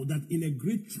 How that in a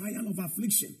great trial of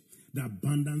affliction, the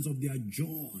abundance of their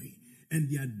joy and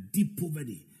their deep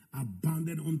poverty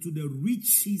abounded unto the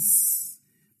riches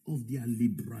of their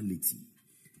liberality.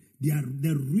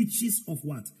 The riches of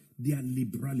what? Their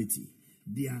liberality.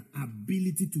 Their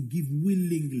ability to give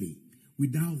willingly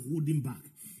without holding back.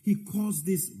 He calls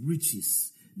these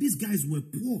riches. These guys were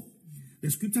poor.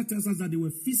 The scripture tells us that they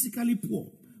were physically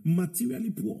poor,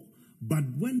 materially poor. But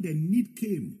when the need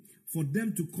came for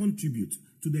them to contribute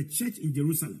to the church in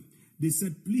Jerusalem, they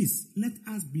said, please, let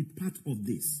us be part of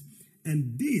this.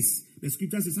 And this, the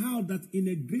scripture says, how that in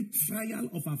a great trial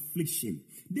of affliction,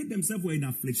 they themselves were in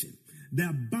affliction. The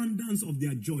abundance of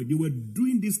their joy, they were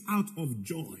doing this out of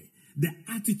joy. The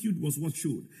attitude was what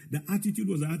showed. The attitude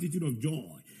was the attitude of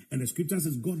joy. And the scripture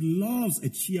says, God loves a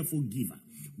cheerful giver.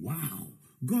 Wow.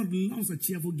 God loves a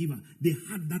cheerful giver. They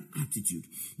had that attitude.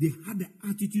 They had the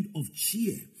attitude of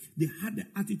cheer. They had the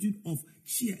attitude of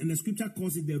cheer. And the scripture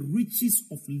calls it the riches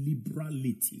of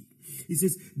liberality. It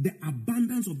says, the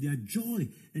abundance of their joy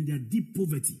and their deep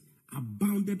poverty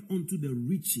abounded unto the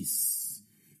riches.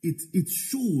 It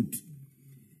showed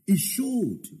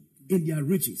in their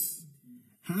riches.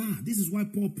 This is why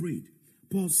Paul prayed.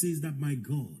 Paul says that my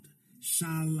God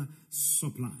shall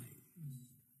supply.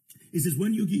 It says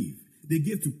when you give, they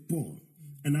gave to Paul.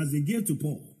 And as they gave to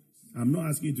Paul, I'm not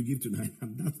asking you to give tonight.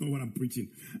 That's not what I'm preaching.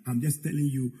 I'm just telling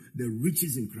you the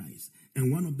riches in Christ.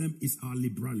 And one of them is our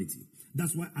liberality.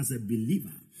 That's why as a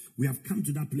believer, we have come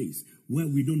to that place where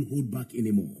we don't hold back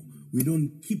anymore. We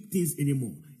don't keep things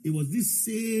anymore. It was this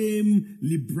same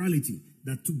liberality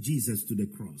that took Jesus to the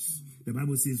cross. The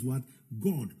Bible says what?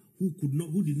 God, who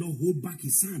did not hold back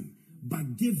his son,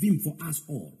 but gave him for us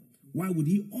all. Why would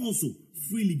he also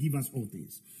freely give us all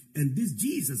things? And this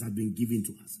Jesus has been given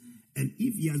to us. And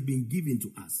if he has been given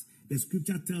to us, the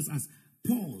scripture tells us,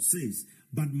 Paul says,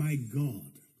 but my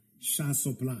God shall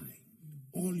supply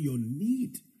all your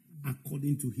need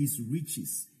according to his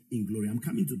riches in glory. I'm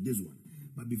coming to this one.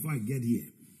 But before I get here,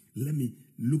 let me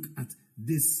look at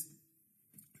this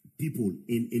people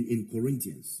in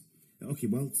Corinthians. Okay,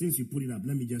 well, since you put it up,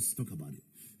 let me just talk about it.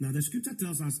 Now, the scripture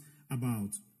tells us about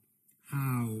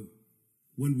how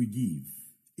when we give,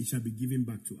 it shall be given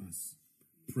back to us.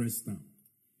 Pressed down,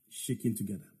 shaken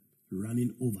together,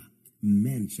 running over.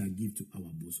 Men shall give to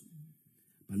our bosom.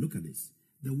 But look at this.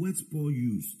 The words Paul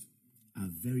used are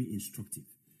very instructive.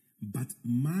 But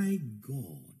my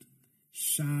God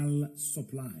shall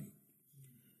supply.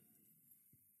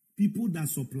 People that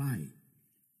supply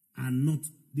are not,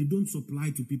 they don't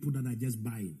supply to people that are just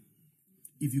buying.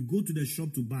 If you go to the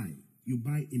shop to buy, you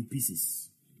buy in pieces.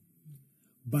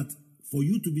 But For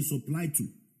you to be supplied to,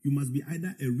 you must be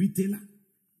either a retailer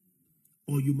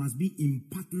or you must be in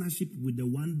partnership with the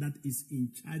one that is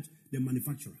in charge, the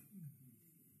manufacturer.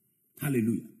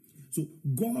 Hallelujah. So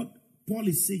Paul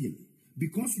is saying,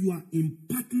 because you are in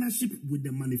partnership with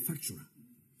the manufacturer,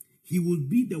 he will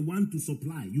be the one to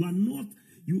supply. You are not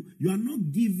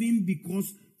giving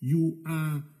because you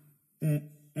are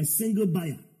a single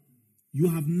buyer. You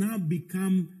have now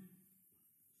become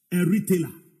a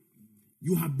retailer.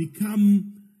 You have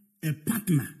become a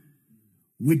partner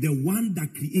with the one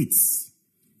that creates.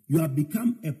 You have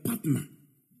become a partner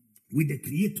with the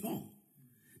creator.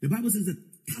 The Bible says the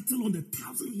cattle on the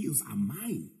 1,000 hills are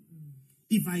mine.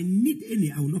 If I need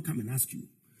any, I will not come and ask you.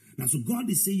 Now, so God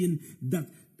is saying that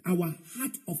our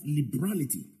heart of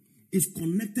liberality is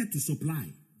connected to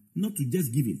supply, not to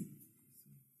just giving.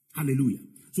 Hallelujah.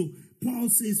 So Paul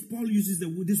uses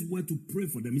this word to pray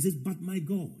for them. He says, but my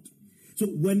God. So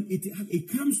when it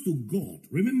comes to God,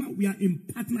 remember we are in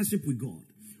partnership with God.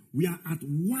 We are at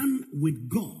one with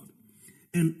God.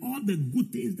 And all the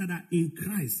good things that are in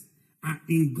Christ are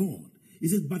in God. He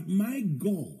says, but my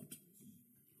God,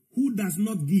 who does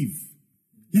not give,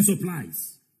 he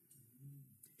supplies.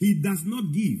 He does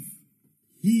not give,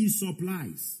 he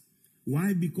supplies.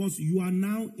 Why? Because you are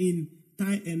now in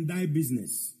tie and dye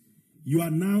business. You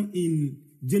are now in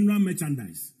general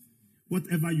merchandise.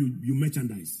 Whatever you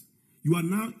merchandise. You are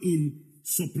now in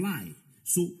supply.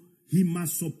 So he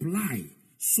must supply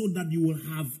so that you will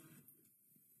have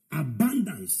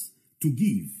abundance to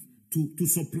give, to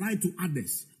supply to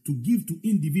others, to give to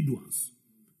individuals.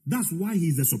 That's why he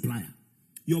is a supplier.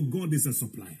 Your God is a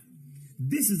supplier.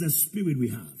 This is the spirit we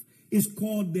have. It's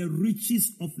called the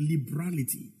riches of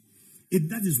liberality.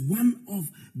 That is one of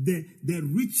the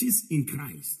riches in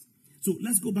Christ. So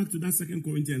let's go back to that 2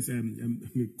 Corinthians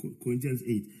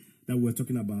 8 that we're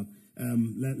talking about.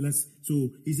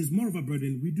 So it says, moreover,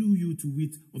 brethren, we do you to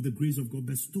wit of the grace of God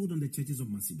bestowed on the churches of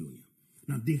Macedonia.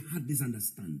 Now they had this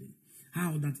understanding,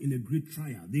 how that in a great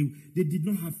trial, they did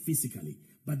not have physically,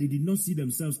 but they did not see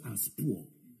themselves as poor.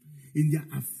 In their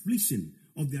affliction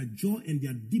of their joy and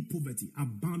their deep poverty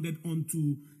abounded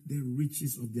unto the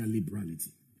riches of their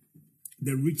liberality,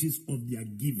 the riches of their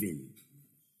giving.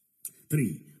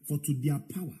 3, for to their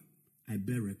power I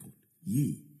bear record,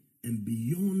 yea, and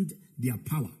beyond their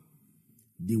power,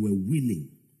 they were willing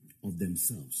of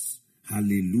themselves.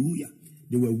 Hallelujah.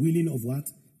 They were willing of what?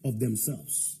 Of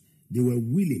themselves. They were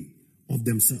willing of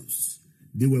themselves.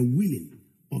 They were willing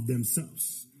of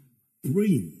themselves,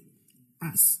 praying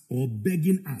us or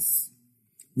begging us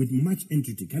with much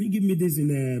entreaty. Can you give me this in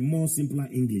a more simpler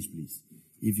English, please?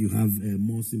 If you have a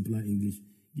more simpler English,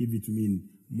 give it to me in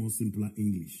more simpler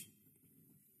English.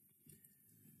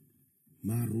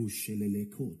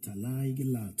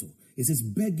 It says,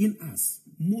 begging us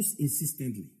most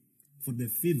insistently for the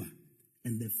favor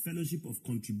and the fellowship of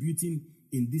contributing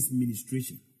in this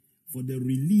ministration, for the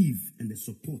relief and the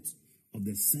support of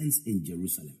the saints in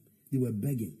Jerusalem. They were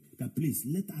begging that, please,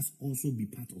 let us also be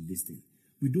part of this thing.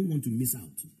 We don't want to miss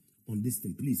out on this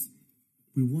thing. Please,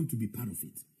 we want to be part of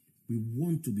it. We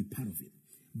want to be part of it.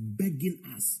 Begging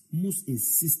us most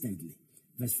insistently.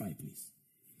 Verse 5, please.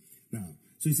 Now,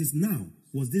 so it says, now,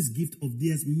 was this gift of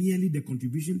theirs merely the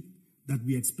contribution that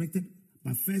we expected?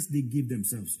 But first they gave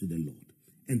themselves to the Lord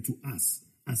and to us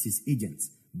as his agents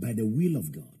by the will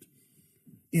of God,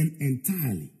 and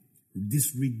entirely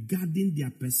disregarding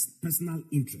their personal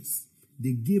interests,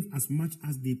 they gave as much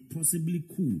as they possibly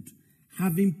could,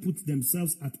 having put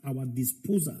themselves at our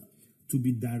disposal to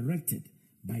be directed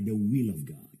by the will of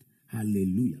God.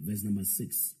 Hallelujah. Verse number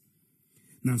 6.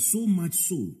 Now, so much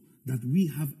so that we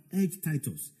have urged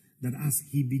Titus that as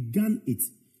he began it,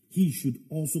 he should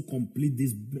also complete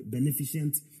this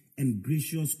beneficent and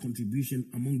gracious contribution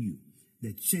among you,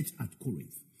 the church at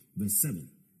Corinth. Verse 7.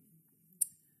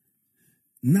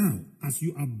 Now, as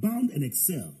you abound and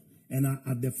excel and are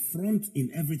at the front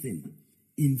in everything,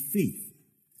 in faith,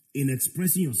 in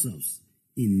expressing yourselves,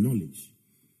 in knowledge,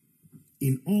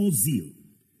 in all zeal,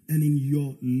 and in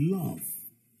your love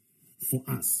for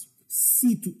us,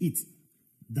 see to it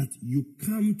that you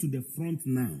come to the front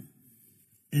now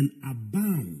and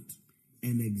abound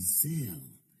and excel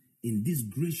in this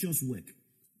gracious work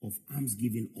of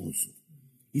almsgiving also.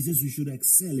 He says we should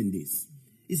excel in this.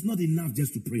 It's not enough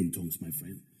just to pray in tongues, my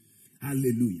friend.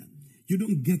 Hallelujah. You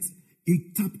don't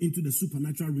tap into the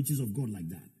supernatural riches of God like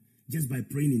that just by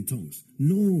praying in tongues.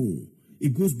 No,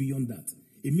 it goes beyond that.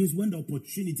 It means when the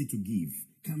opportunity to give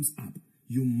comes up,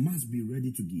 you must be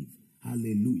ready to give.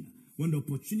 Hallelujah. When the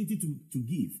opportunity to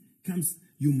give comes,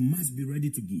 you must be ready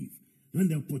to give. When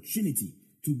the opportunity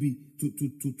to be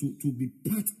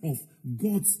part of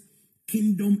God's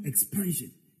kingdom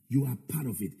expansion, you are part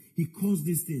of it. He calls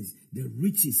these things the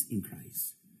riches in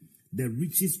Christ, the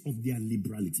riches of their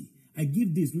liberality. I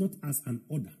give this not as an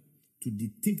order to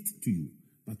dictate to you,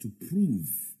 but to prove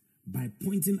by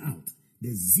pointing out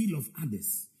the zeal of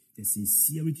others, the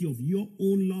sincerity of your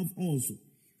own love also.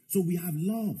 So we have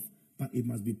love, but it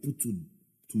must be put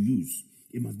to use.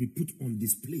 It must be put on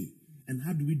display. And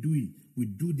how do we do it? We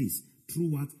do this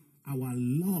through what? Our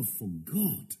love for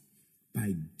God,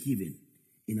 by giving,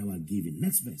 in our giving.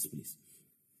 Next verse, please.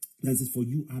 That says, for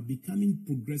you are becoming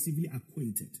progressively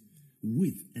acquainted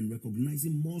with and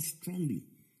recognizing more strongly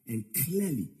and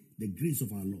clearly the grace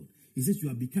of our Lord. He says you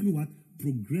are becoming what?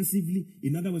 Progressively.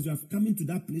 In other words, you are coming to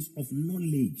that place of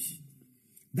knowledge,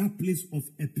 that place of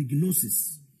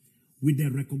epignosis, with the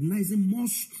recognizing more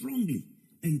strongly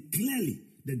and clearly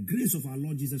the grace of our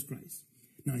Lord Jesus Christ.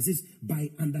 Now it says, by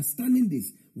understanding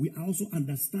this, we also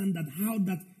understand that how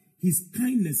that his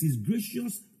kindness, his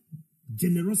gracious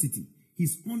generosity,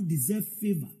 his undeserved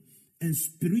favor, and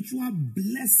spiritual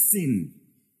blessing,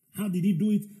 how did he do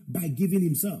it? By giving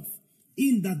himself.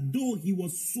 In that though he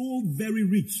was so very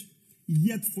rich,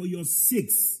 yet for your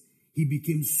sakes he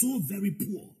became so very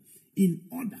poor, in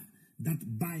order that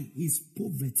by his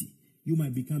poverty you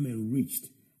might become enriched,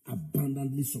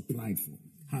 abundantly supplied for.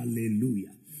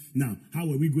 Hallelujah. Now, how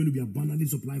are we going to be abundantly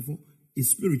supplied for?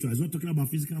 It's spiritual. He's not talking about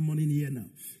physical money here now.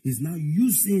 He's now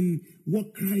using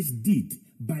what Christ did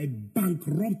by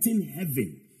bankrupting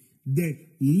heaven, the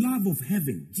love of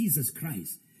heaven, Jesus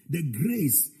Christ, the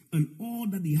grace and all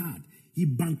that he had. He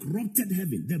bankrupted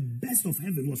heaven. The best of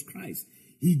heaven was Christ.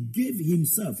 He gave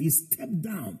himself. He stepped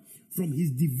down from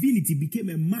his divinity, became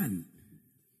a man,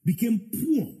 became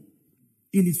poor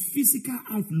in his physical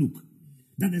outlook.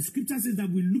 That the scripture says that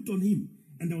we looked on him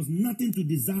and there was nothing to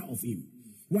desire of him.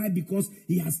 Why? Because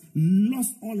he has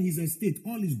lost all his estate,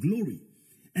 all his glory,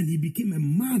 and he became a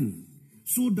man,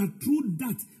 so that through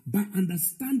that, by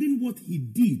understanding what he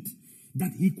did,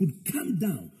 that he could come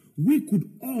down, we could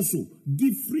also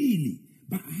give freely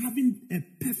by having a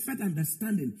perfect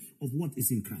understanding of what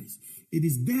is in Christ. It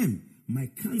is then my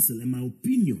counsel and my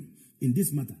opinion in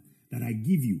this matter that I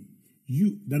give you,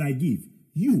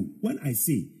 when I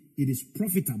say it is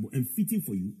profitable and fitting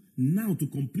for you now to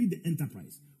complete the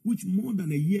enterprise, which more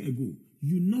than a year ago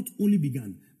you not only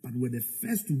began, but were the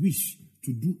first to wish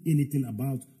to do anything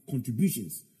about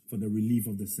contributions for the relief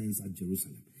of the saints at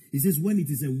Jerusalem. He says, when it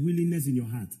is a willingness in your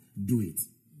heart, do it.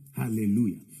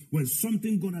 Hallelujah. When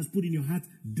something God has put in your heart,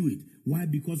 do it. Why?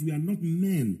 Because we are not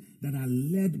men that are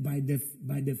led by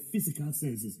the physical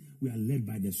senses. We are led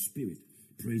by the Spirit.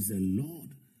 Praise the Lord.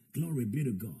 Glory be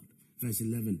to God. Verse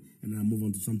 11, and I'll move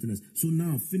on to something else. So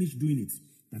now, finish doing it,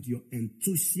 that your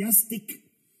enthusiastic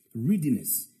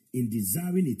readiness in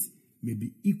desiring it may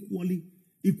be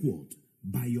equaled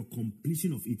by your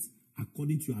completion of it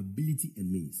according to your ability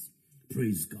and means.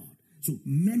 Praise God. So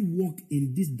men walk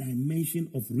in this dimension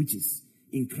of riches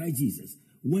in Christ Jesus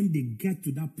when they get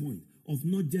to that point of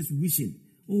not just wishing,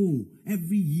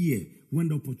 every year when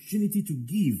the opportunity to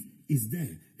give is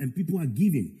there and people are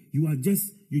giving, you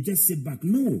just sit back.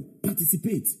 No,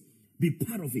 participate. Be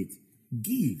part of it.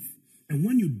 Give. And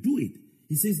when you do it,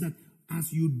 he says that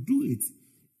as you do it,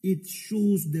 it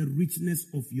shows the richness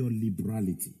of your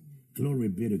liberality. Glory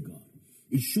be to God.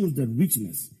 It shows the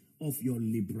richness of your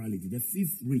liberality. The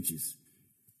fifth riches.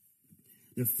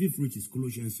 The fifth riches,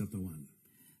 Colossians chapter 1.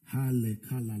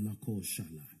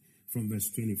 From verse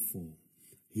 24.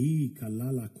 He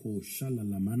kalala ko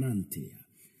shalala manantea.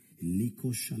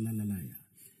 Liko shalalalaya.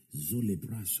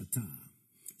 Zolebra shata.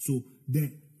 So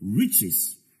the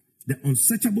riches, the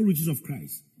unsearchable riches of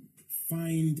Christ,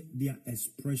 find their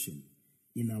expression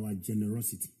in our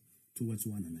generosity towards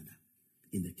one another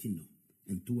in the kingdom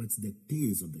and towards the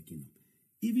things of the kingdom.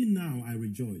 Even now I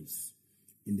rejoice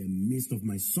in the midst of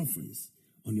my sufferings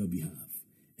on your behalf,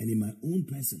 and in my own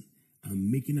person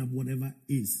I'm making up whatever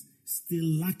is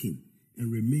still lacking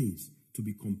and remains to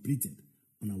be completed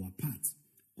on our part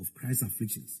of Christ's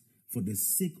afflictions for the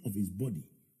sake of his body,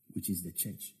 which is the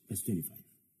church. Verse 25.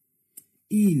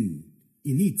 In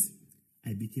it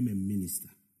I became a minister.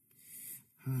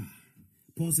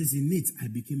 Paul says, in it I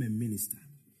became a minister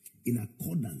in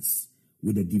accordance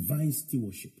with the divine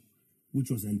stewardship which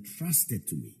was entrusted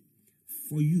to me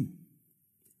for you.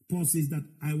 Paul says that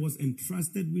I was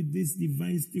entrusted with this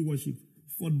divine stewardship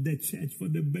for the church, for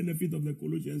the benefit of the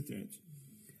Colossians church,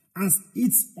 as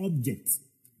its object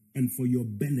and for your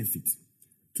benefit,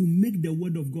 to make the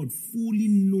word of God fully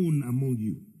known among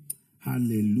you.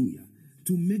 Hallelujah.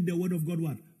 To make the word of God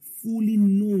what? Fully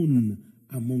known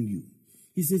among you.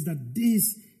 He says that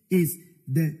this is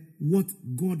what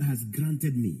God has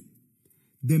granted me,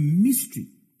 the mystery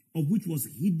of which was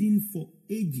hidden for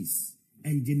ages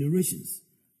and generations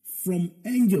from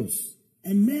angels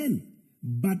and men,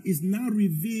 but is now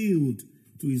revealed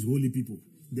to his holy people,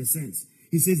 the saints.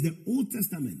 He says the Old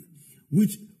Testament,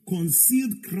 which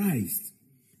concealed Christ,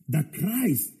 that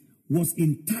Christ was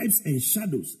in types and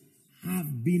shadows,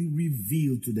 have been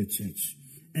revealed to the church.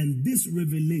 And this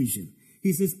revelation,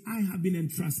 he says, I have been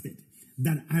entrusted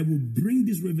that I will bring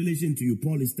this revelation to you.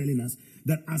 Paul is telling us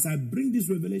that as I bring this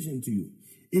revelation to you,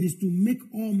 it is to make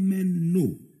all men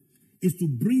know, is to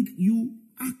bring you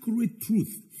accurate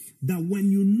truth, that when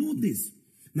you know this,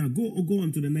 now go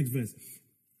on to the next verse.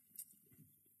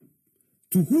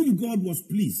 To whom God was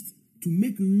pleased to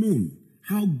make known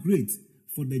how great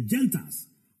for the Gentiles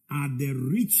are the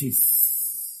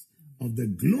riches of the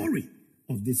glory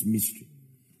of this mystery.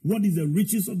 What is the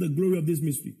riches of the glory of this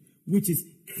mystery? Which is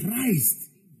Christ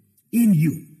in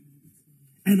you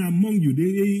and among you.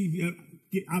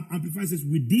 The Amplified says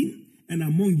within and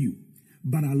among you.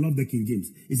 But I love the King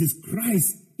James. It says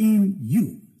Christ in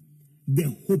you,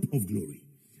 the hope of glory,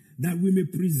 that we may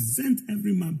present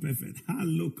every man perfect.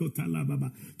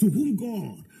 To whom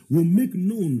God will make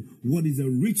known what is the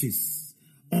riches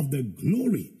of the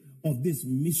glory of this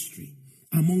mystery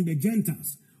among the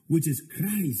Gentiles, which is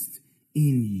Christ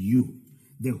in you,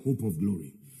 the hope of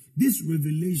glory. This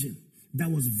revelation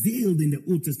that was veiled in the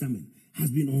Old Testament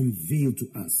has been unveiled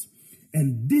to us.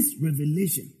 And this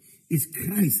revelation is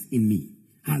Christ in me.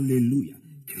 Hallelujah.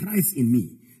 Christ in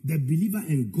me. The believer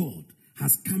and God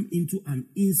has come into an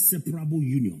inseparable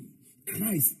union.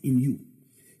 Christ in you.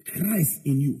 Christ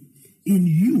in you. In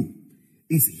you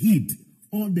is hid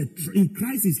in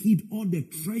Christ is hid all the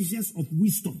treasures of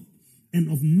wisdom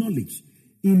and of knowledge.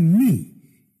 In me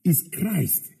is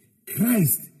Christ.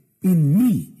 Christ in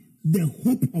me, the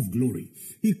hope of glory.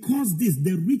 He calls this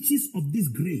the riches of this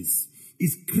grace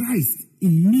is Christ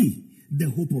in me, the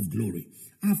hope of glory.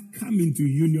 I've come into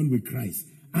union with Christ.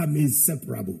 I'm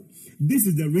inseparable. This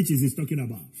is the riches he's talking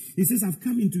about. He says, I've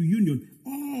come into union.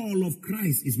 All of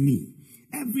Christ is me.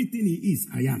 Everything he is,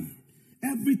 I am.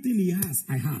 Everything he has,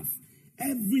 I have.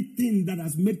 Everything that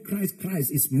has made Christ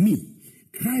Christ is me.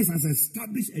 Christ has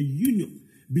established a union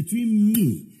between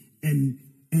me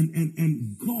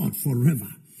and God forever.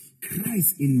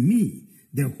 Christ in me,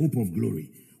 the hope of glory.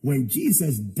 When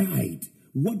Jesus died,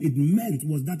 what it meant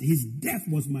was that his death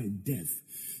was my death.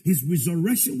 His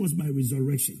resurrection was my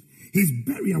resurrection. His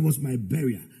burial was my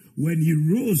burial. When he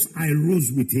rose, I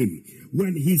rose with him.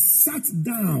 When he sat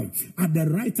down at the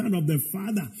right hand of the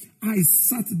Father, I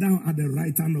sat down at the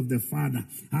right hand of the Father.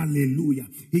 Hallelujah.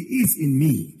 He is in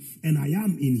me and I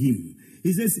am in him.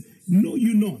 He says, know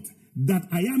you not that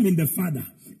I am in the Father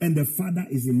and the Father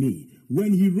is in me.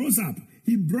 When he rose up,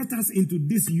 he brought us into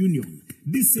this union,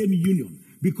 this same union,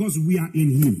 because we are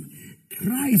in him.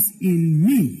 Christ in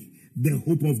me, the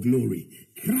hope of glory.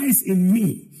 Christ in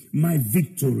me, my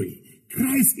victory.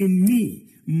 Christ in me,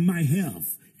 my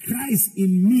health. Christ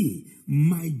in me,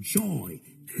 my joy.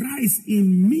 Christ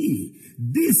in me.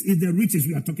 This is the riches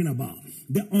we are talking about.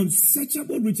 The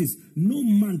unsearchable riches. No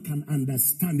man can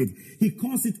understand it. He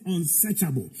calls it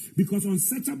unsearchable because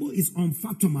unsearchable is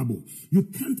unfathomable. You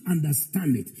can't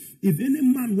understand it. If any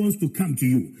man wants to come to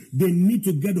you, they need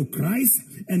to get to Christ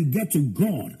and get to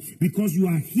God because you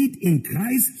are hid in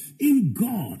Christ, in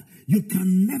God. You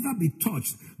can never be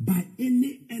touched by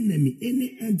any enemy,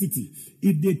 any entity.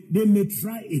 If they may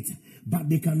try it, but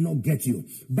they cannot get you.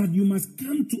 But you must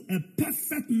come to a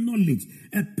perfect knowledge,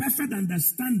 a perfect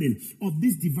understanding of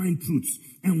these divine truths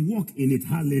and walk in it.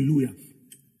 Hallelujah.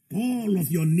 All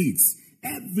of your needs,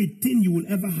 everything you will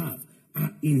ever have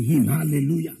are in him.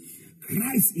 Hallelujah.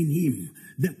 Christ in him,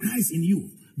 the Christ in you,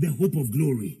 the hope of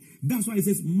glory. That's why it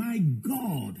says, my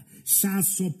God shall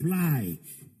supply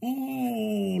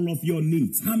all of your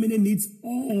needs. How many needs?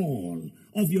 All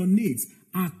of your needs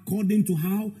according to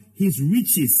how his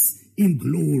riches in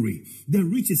glory. The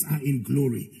riches are in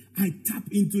glory. I tap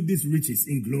into these riches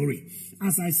in glory.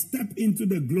 As I step into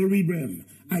the glory realm,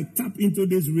 I tap into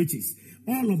these riches.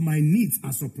 All of my needs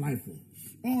are supplied for.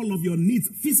 All of your needs,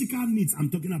 physical needs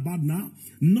I'm talking about now,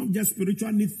 not just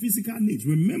spiritual needs, physical needs.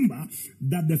 Remember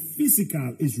that the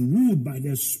physical is ruled by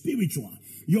the spiritual.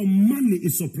 Your money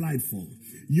is supplied for.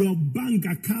 Your bank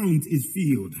account is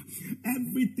filled.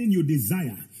 Everything you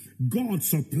desire, God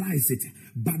supplies it,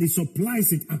 but he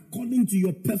supplies it according to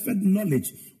your perfect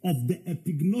knowledge of the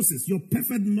epignosis, your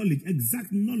perfect knowledge,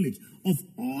 exact knowledge of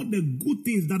all the good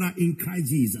things that are in Christ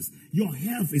Jesus. Your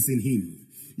health is in him.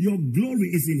 Your glory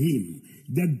is in him.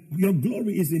 Your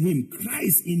glory is in him.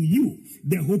 Christ in you,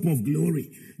 the hope of glory.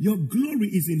 Your glory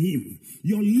is in him.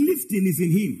 Your lifting is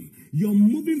in him. Your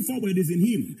moving forward is in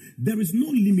him. There is no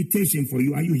limitation for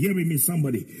you. Are you hearing me,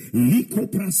 somebody?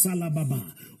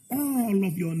 All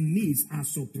of your needs are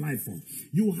supplied for.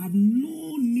 You have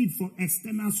no need for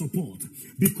external support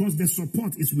because the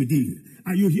support is within.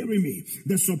 Are you hearing me?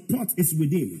 The support is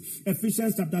within.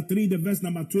 Ephesians chapter 3, the verse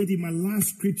number 20, my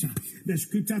last scripture. The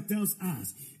scripture tells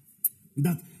us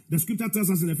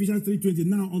in Ephesians 3:20,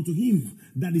 now unto him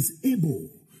that is able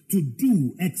to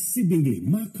do exceedingly,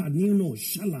 Makanino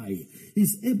Shalai,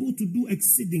 is able to do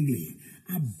exceedingly,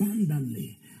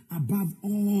 abundantly, above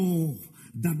all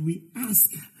that we ask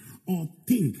or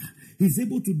think. He's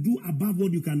able to do above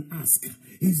what you can ask.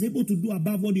 He's able to do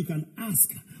above what you can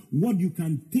ask, what you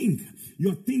can think.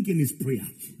 Your thinking is prayer.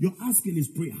 Your asking is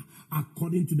prayer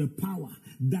according to the power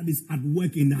that is at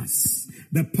work in us.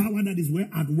 The power that is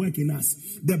at work in us.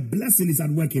 The blessing is at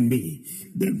work in me.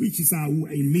 The riches are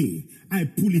in me. I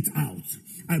pull it out.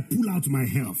 I pull out my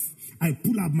health. I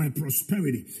pull out my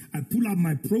prosperity. I pull out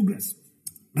my progress.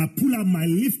 I pull out my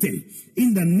lifting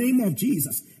in the name of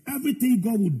Jesus. Everything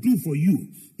God will do for you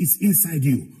is inside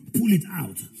you. Pull it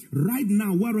out. Right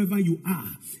now, wherever you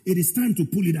are, it is time to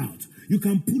pull it out. You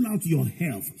can pull out your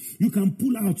health. You can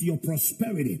pull out your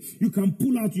prosperity. You can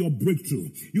pull out your breakthrough.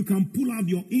 You can pull out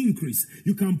your increase.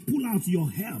 You can pull out your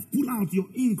health. Pull out your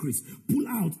increase. Pull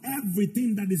out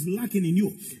everything that is lacking in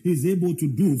you. He's able to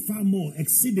do far more,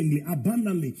 exceedingly,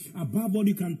 abundantly, above what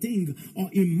you can think or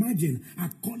imagine,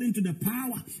 according to the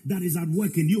power that is at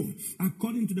work in you.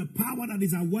 According to the power that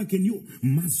is at work in you.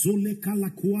 Mazole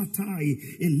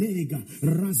kalakuatai elega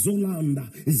razolanda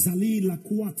zalila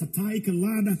kuatatai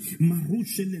kalada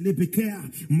marusha lelebekea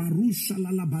marusha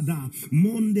lalabada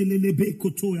monde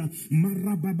lelebekotoya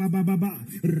marababababa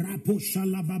raposha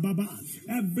labababa.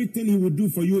 Everything he will do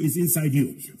for you is inside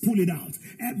you. Pull it out.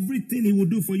 Everything he will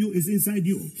do for you is inside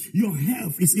you. Your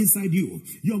health is inside you.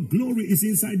 Your glory is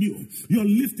inside you. Your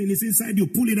lifting is inside you.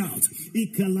 Pull it out.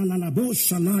 Ikalalabo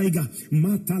shalaiga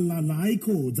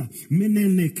matalalaikoda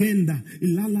menenekenda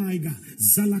lalaiga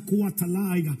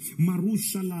zalakuatalaiga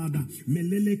marushalada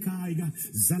melelekaiga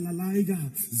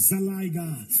zalalaiga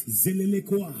zalaiga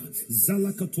zelelekoa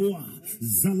zalakatoa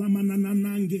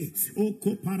zalamanananange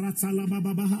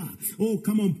okoparatalababaha. Oh,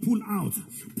 come on, pull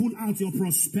out your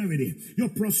prosperity. Your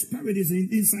prosperity is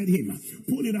inside him.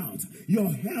 Pull it out.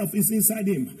 Your health is inside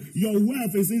him. Your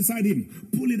wealth is inside him.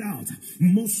 Pull it out.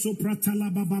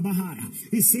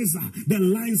 He says the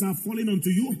lines are falling onto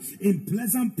you in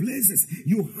pleasant places.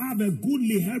 You have a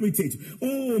goodly heritage.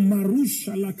 Oh,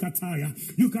 Marusha Lakataya.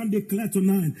 You can declare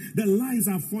tonight, the lines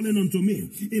are falling onto me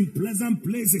in pleasant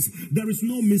places. There is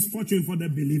no misfortune for the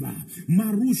believer.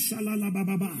 Marusha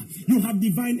Lalababa. You have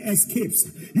divine escapes.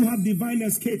 You have divine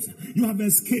escapes. You have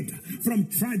escaped from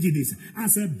tragedies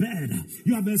as a bird.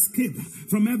 You have escaped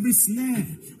from every snare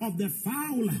of the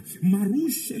foul.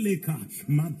 Marusheleka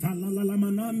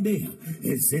Matalalamanande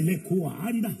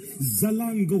Ezelekuanda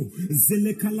Zalango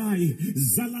Zelekalai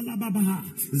Zalalababaha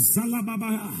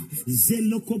Zalababaha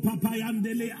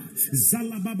Zelokopapayandelea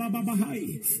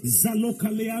Zalabababahai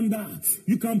Zalokaleanda.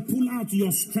 You can pull out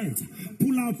your strength.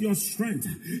 Pull out your strength.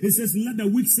 It says, let the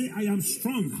weak say, I am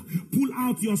strong. Pull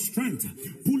out your strength.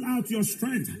 Pull out your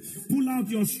strength. Pull out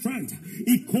your strength.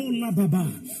 Ikola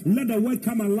baba. Let the word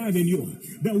come alive in you.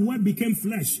 The word became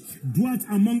flesh, dwelt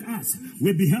among us.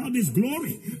 We beheld his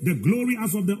glory. The glory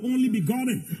as of the only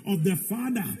begotten of the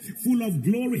Father, full of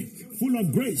glory, full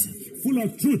of grace, full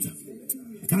of truth.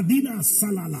 Kadina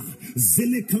salala,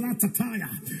 zelekalatataya.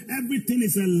 Everything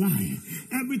is a lie.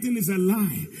 Everything is a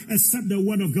lie except the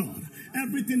word of God.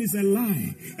 Everything is a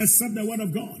lie except the word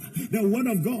of God. The word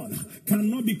of God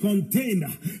cannot be contained.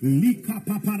 Lika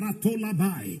paparatola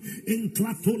bai,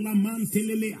 enklatola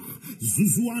mantelelea,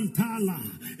 zuzuantala,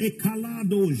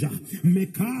 ekaladoja,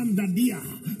 mekanda dia,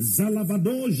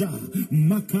 zalavadoja,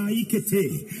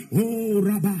 makaikete, oh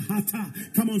rabahata.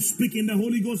 Come on, speak in the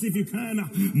Holy Ghost if you can.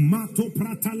 Mato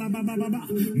pratala bababa.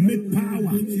 Make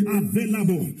power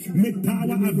available. Make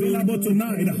power available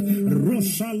tonight.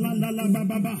 Roshalalala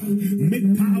bababa.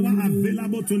 Make power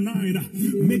available tonight.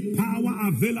 Make power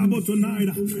available tonight.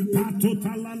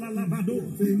 Patotalalabado.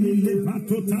 Ele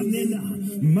patotanena.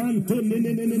 Manto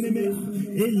neneneneneme.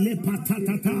 Ele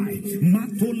patatatai.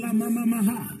 Matola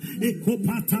mamamaha.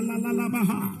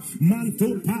 Ekopatalalalabaha.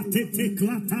 Manto patete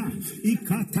klata.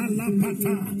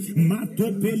 Ikatalapata.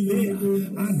 Mato pelea.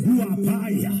 Adua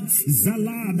paya.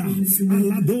 Zalada.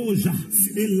 Aladoja.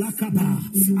 Elakaba.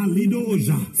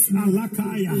 Alidoja.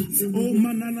 Alakaya. Oh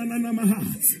mananana.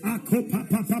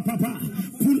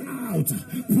 Pull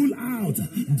out,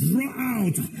 draw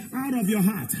out of your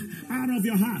heart, out of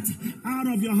your heart, out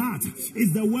of your heart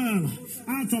is the well,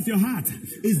 out of your heart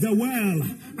is the well,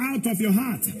 out of your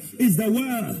heart is the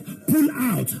well. Pull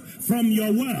out from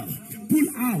your well, pull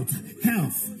out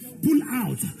health, pull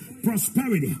out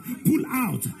prosperity, pull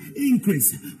out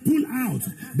increase, pull out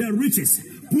the riches,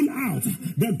 pull out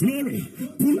the glory,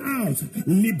 pull out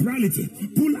liberality,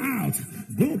 pull out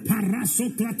go paraso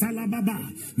klatalababa,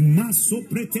 maso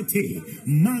pretete,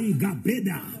 manga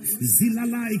beda,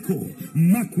 zilalaiko,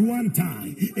 makwanta,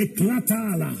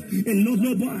 eklatala,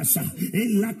 elodobasa,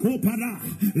 elakopara,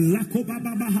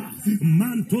 lakobabaha,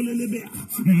 mantolelebea,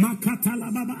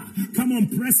 makatalababa. Come on,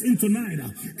 press in tonight.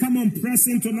 Come on, press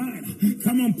in tonight.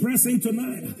 Come on, press in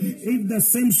tonight. If the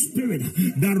same spirit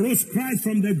that rose Christ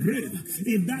from the grave,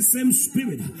 if that same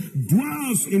spirit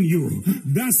dwells in you,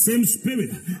 that same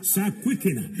spirit shall quicken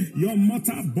your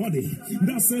mortal body.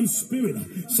 That same spirit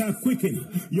shall quicken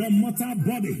your mortal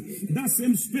body. That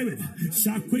same spirit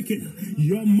shall quicken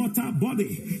your mortal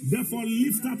body. Therefore,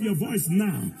 lift up your voice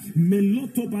now.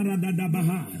 Meloto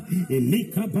baradadabaha,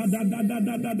 elika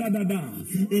badadadadadadada,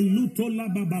 eluto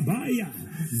labababaya,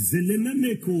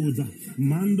 zelenenekuza,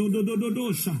 mando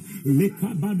dododosha,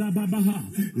 leka badababaha,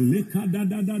 leka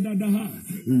dadadadadaha,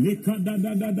 leka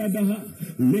dadadadadaha,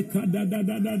 leka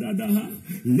dadadadadaha,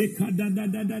 leka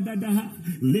dadadadadaha,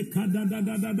 leka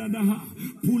dadadadadaha.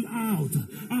 Pull out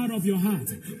of your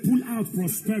heart, pull out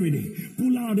prosperity,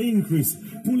 pull out increase,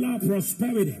 pull out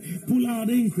prosperity, pull out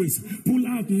increase, pull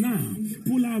out now,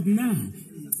 pull out now.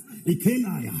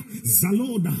 Ikelaya,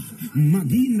 Zaloda,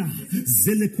 Magina,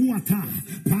 Zelekuata,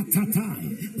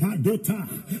 Patatai, Padota.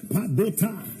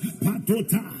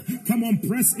 Come on,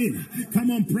 press in.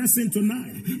 Come on, press in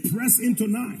tonight. Press in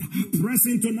tonight. Press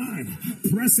in tonight.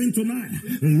 Press in tonight.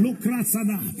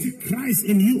 Lukrasada, Christ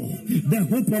in you, the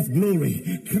hope of glory.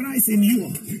 Christ in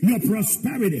you, your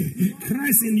prosperity.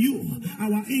 Christ in you,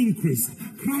 our increase.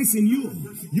 Christ in you,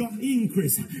 your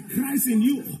increase. Christ in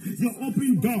you, your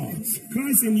open door.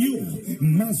 Christ in you,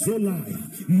 Mazolaya,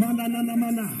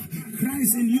 Mananana.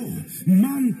 Christ in you,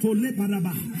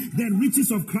 Mantoleparaba. The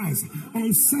riches of Christ,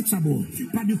 unsearchable,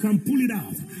 but you can pull it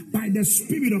out by the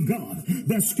Spirit of God.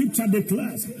 The scripture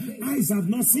declares, eyes have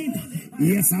not seen,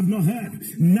 ears have not heard,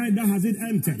 neither has it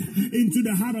entered into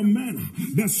the heart of man.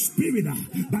 The Spirit,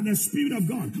 by the Spirit of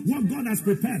God, what God has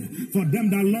prepared for them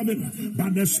that love Him,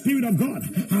 but the Spirit of God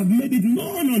have made it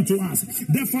known unto us.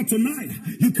 Therefore tonight,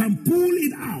 you can pull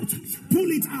it out.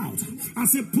 Pull it out. I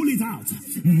say pull it out.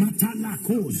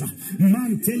 Matalakoza,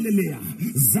 Mantelelea,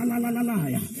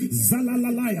 Zalalalaya,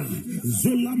 Zalalalaya,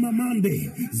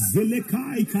 Zolamamande,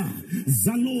 Zelekaika,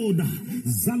 Zaloda,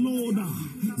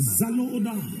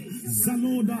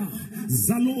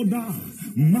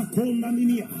 Makona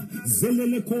Ninia,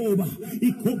 Zelelekoba,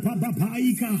 Ikopa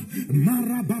Babaika,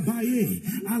 Marababaye,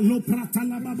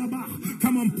 Alopratalababa.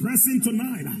 Come on, press in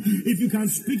tonight. If you can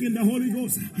speak in the Holy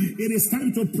Ghost, it is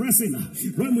time to press in.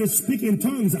 When we speak in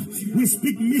tongues, we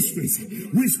speak mysteries.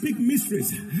 We speak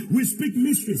mysteries. We speak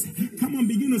mysteries. Come on,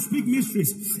 begin to speak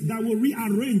mysteries that will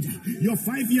rearrange your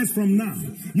 5 years from now,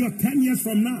 your 10 years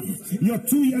from now, your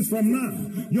 2 years from now,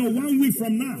 your 1 week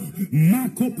from now.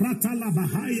 Mako Pratala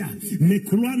Bahaya,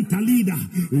 Mekruantalida,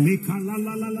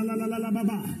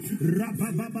 Lekalalalalalalababa,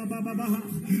 Rabababababa,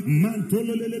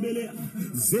 Mantolelebele,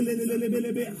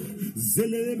 Zelelebelebe,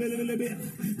 Zelelebelebe,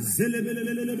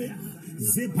 Zelelebelebe,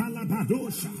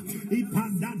 Zepalabadosha,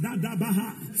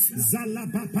 Ipadadabaha,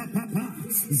 Zalabapapa,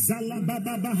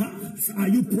 Zalababaha. Are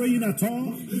you praying at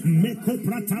all? Meko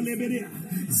Pratalebele,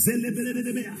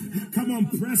 Zelebelebe. Come on,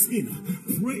 press in.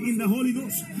 Pray in the Holy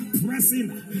Ghost. Press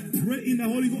in. Pray in the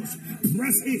Holy Ghost.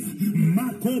 Press in.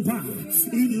 Makoba,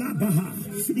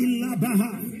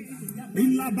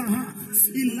 Ilabaha,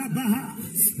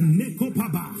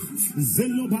 Nekopaba,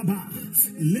 Zelobaba,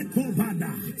 Lekobada.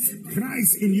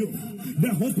 Christ in you,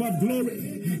 the hope of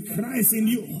glory. Christ in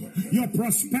you, your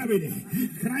prosperity.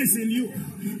 Christ in you,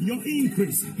 your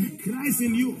increase. Christ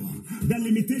in you, the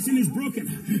limitation is broken.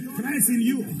 Christ in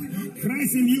you,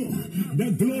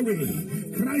 the glory.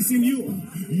 Christ in you,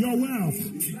 your wealth.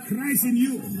 Christ in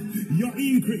you, your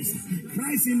increase.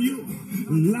 Christ in you,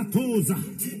 Latoza,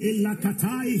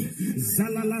 Elakatai,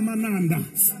 Zalalamananda,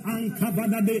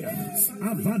 Ankabadade,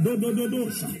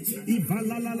 Avadododosha,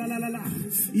 Ivalalala,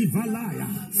 Ivalaya,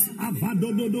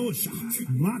 Avadododosha,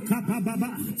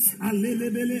 Makapababa,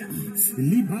 Alelebelea,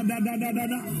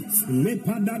 Libadadadada,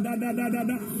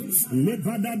 Lepadadadadada,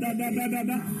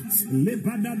 Lepadadadadada,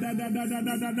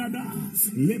 Lepadadadadada,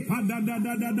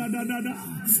 Lepadadadadada,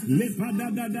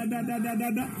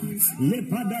 Lepadadadadada,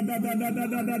 Lepadadadadada,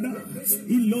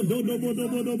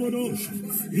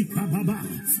 Ikababa,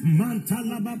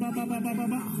 Mantala Baba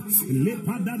Baba,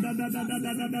 Lepada,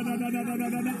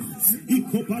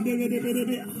 Ikopa de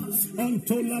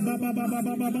Antola Baba,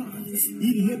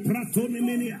 Ilepratone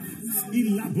Menia,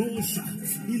 Ilabosha,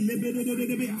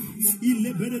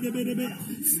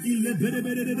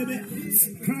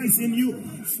 Christ in you,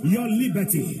 your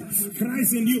liberty,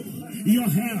 Christ in you, your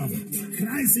health,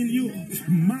 Christ in you,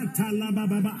 Mantala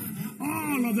Baba.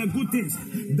 All of the good things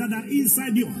that are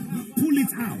inside you, pull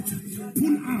it out,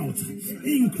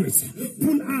 increase,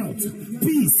 pull out,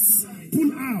 peace,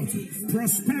 pull out,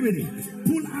 prosperity,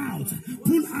 pull out,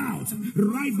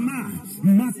 right now,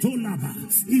 Matolaba,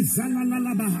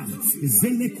 Izalalalabaha,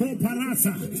 Zeleko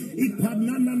Parasa,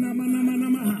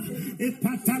 Ipanananamanamaha,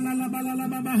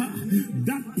 Ipatalalabalabaha.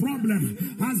 That problem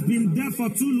has been there for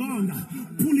too long.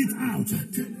 Pull it out,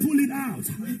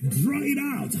 draw it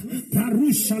out,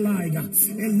 Parushalaiga,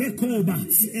 Elekoba,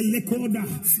 Elekoda,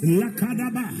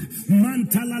 Lakadaba,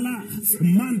 Mantalala,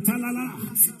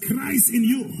 Christ in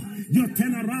you, your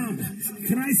turnaround,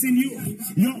 Christ in you,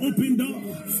 your open door,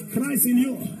 Christ in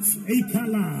you,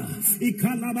 Ikalaba,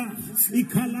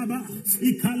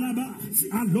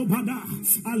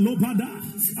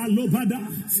 Alobada,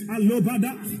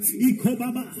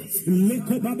 Ikobaba,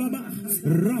 Lekobaba,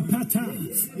 Rapata,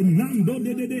 Nando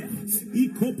de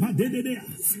Ikopa de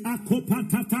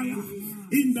Akopatataya,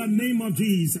 in the name of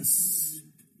Jesus.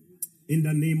 In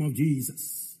the name of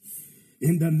Jesus.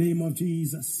 In the name of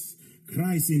Jesus.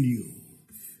 Christ in you.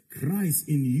 Christ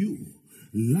in you.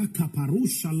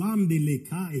 Lakaparusha lande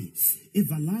lekai.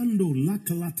 Evalando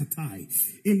lakalatatai.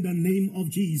 In the name of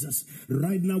Jesus.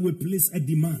 Right now we place a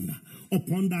demand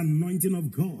upon the anointing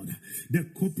of God, the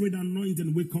corporate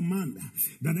anointing. We command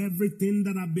that everything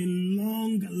that have been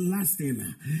long lasting,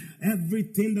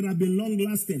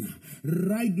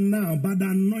 right now by the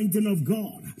anointing of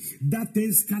God, that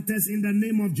thing scatters in the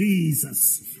name of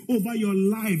Jesus. Over your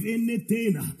life,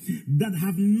 anything that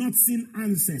have not seen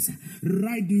answers,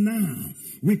 right now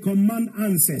we command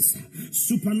answers,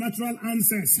 supernatural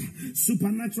answers,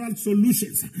 supernatural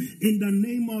solutions in the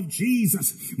name of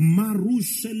Jesus.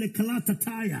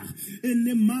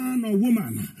 Any man or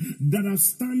woman that are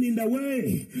standing in the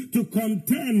way to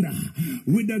contend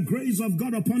with the grace of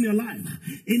God upon your life,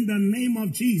 in the name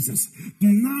of Jesus,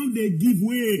 now they give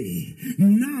way.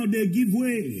 Now they give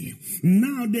way.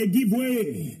 Now they give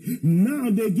way. Now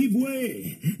they give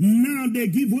way. Now they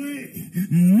give way.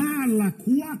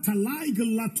 Malakwata like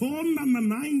latonda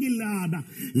nanangilada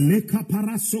leka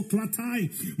parasoklatai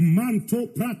manto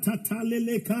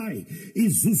pratatalelekai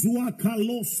izuzua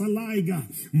kalosalaiga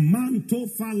manto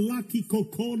falaki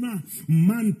kokona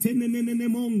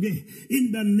mantenenenemonge.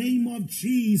 In the name of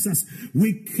Jesus,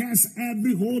 we cast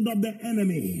every hold of the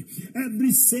enemy,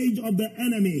 every siege of the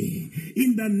enemy.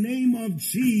 In the name of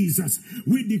Jesus,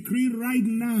 we decree right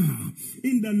now,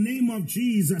 in the name of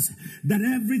Jesus, that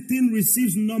everything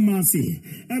receives normalcy.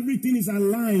 Everything is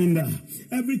aligned.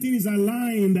 Everything is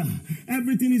aligned.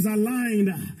 Everything is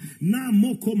aligned. Na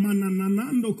moko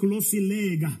mananando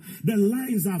klosilega. The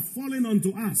lines are falling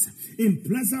onto us in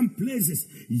pleasant places.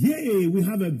 Yea, we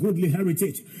have a goodly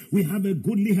heritage. We have a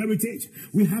goodly heritage.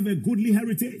 We have a goodly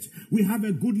heritage. We have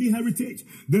a goodly heritage.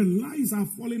 The lines are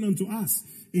falling onto us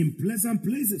in pleasant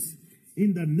places.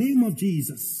 In the name of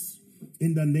Jesus.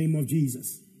 In the name of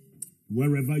Jesus.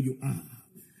 Wherever you are,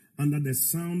 under the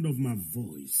sound of my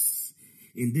voice,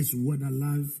 in this Word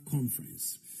Alive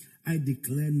conference, I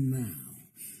declare now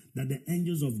that the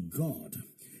angels of God,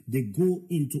 they go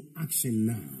into action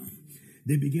now.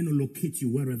 They begin to locate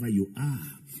you wherever you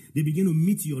are. They begin to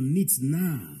meet your needs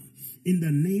now. In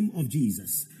the name of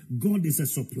Jesus, God is a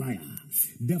supplier.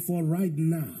 Therefore, right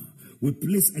now, we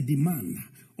place a demand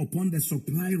upon the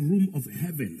supply room of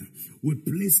heaven. We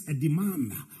place a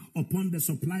demand upon the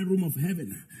supply room of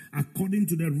heaven according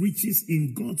to the riches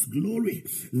in God's glory.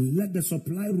 Let the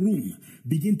supply room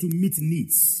begin to meet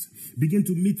needs. Begin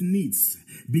to meet needs.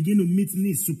 Begin to meet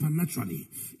needs supernaturally.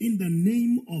 In the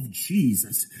name of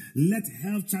Jesus, let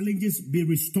health challenges be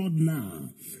restored now.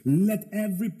 Let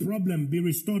every problem be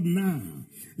restored now.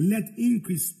 Let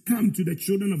increase come to the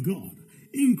children of God.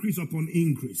 Increase upon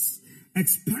increase.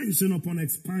 Expansion upon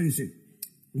expansion.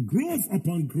 Growth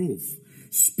upon growth.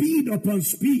 Speed upon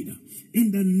speed.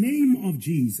 In the name of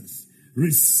Jesus.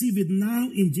 Receive it now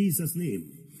in Jesus'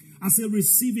 name. I say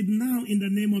receive it now in the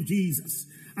name of Jesus.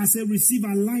 I say receive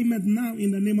alignment now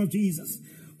in the name of Jesus.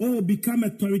 Oh, become a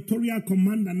territorial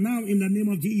commander now in the name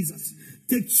of Jesus.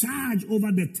 Take charge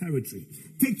over the territory.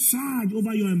 Take charge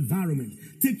over your environment.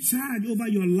 Take charge over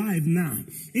your life now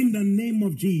in the name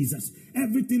of Jesus.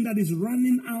 Everything that is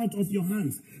running out of your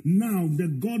hands. Now, the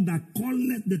God that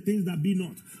calleth the things that be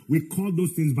not, we call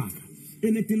those things back.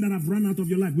 Anything that have run out of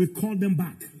your life, we call them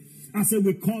back. I say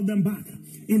we call them back.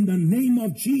 In the name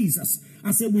of Jesus.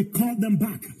 I say we call them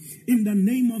back. In the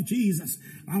name of Jesus.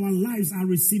 Our lives are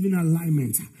receiving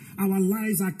alignment. Our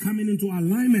lives are coming into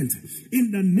alignment.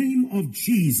 In the name of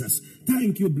Jesus.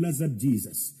 Thank you, blessed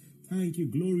Jesus. Thank you,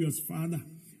 glorious Father.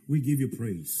 We give you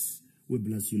praise. We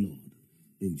bless you, Lord.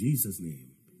 In Jesus'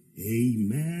 name.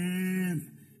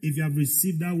 Amen. If you have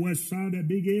received that word, shout a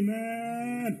big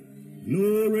amen.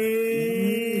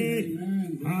 Glory.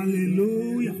 Amen.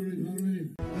 Hallelujah.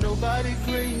 Nobody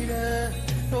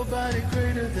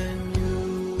greater than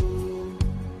you.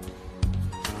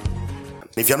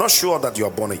 If you're not sure that you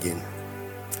are born again,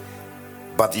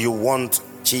 but you want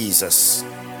Jesus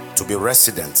to be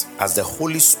resident as the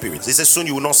Holy Spirit, he says soon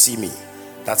you will not see me.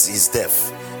 That's his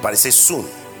death. But he says soon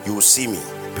you will see me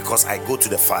because I go to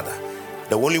the Father.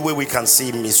 The only way we can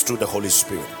see him is through the Holy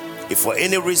Spirit. If for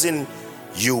any reason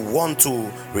you want to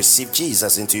receive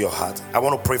Jesus into your heart, I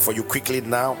want to pray for you quickly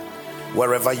now.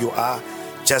 Wherever you are,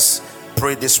 just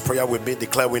pray this prayer with me.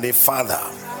 Declare with me, Father,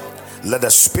 let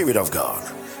the Spirit of God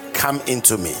come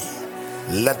into me.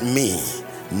 Let me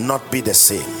not be the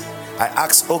same. I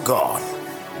ask, oh God,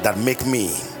 that make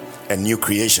me a new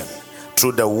creation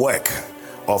through the work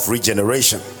of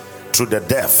regeneration, through the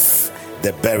death,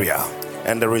 the burial,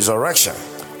 and the resurrection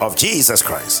of Jesus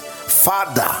Christ.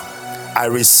 Father, I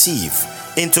receive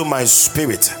into my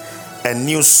spirit a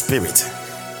new spirit.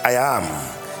 I am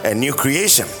a new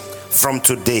creation. From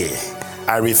today,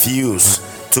 I refuse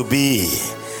to be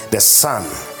the son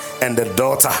and the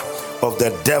daughter of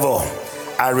the devil.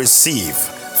 I receive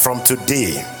from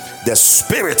today the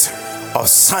spirit of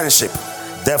sonship.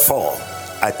 Therefore,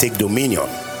 I take dominion.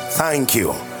 Thank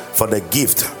you for the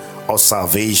gift of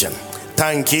salvation.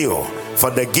 Thank you for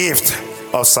the gift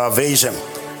of salvation.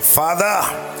 Father,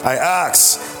 I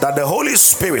ask that the Holy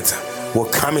Spirit will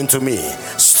come into me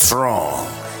strong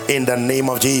in the name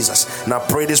of Jesus. Now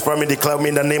pray this prayer, declare me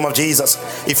in the name of Jesus.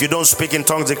 If you don't speak in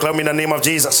tongues, declare me in the name of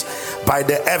Jesus. By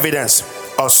the evidence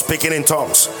of speaking in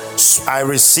tongues, I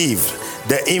received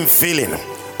the infilling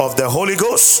of the Holy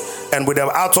Ghost, and with the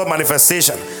outward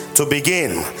manifestation to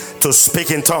begin to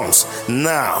speak in tongues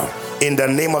now in the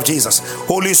name of Jesus.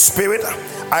 Holy Spirit,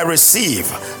 I receive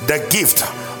the gift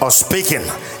of speaking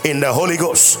in the Holy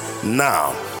Ghost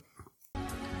now.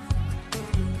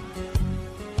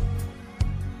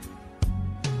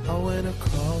 I went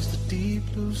across the deep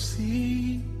blue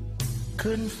sea,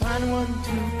 couldn't find one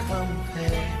to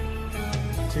compare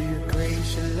to your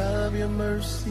grace, your love, your mercy.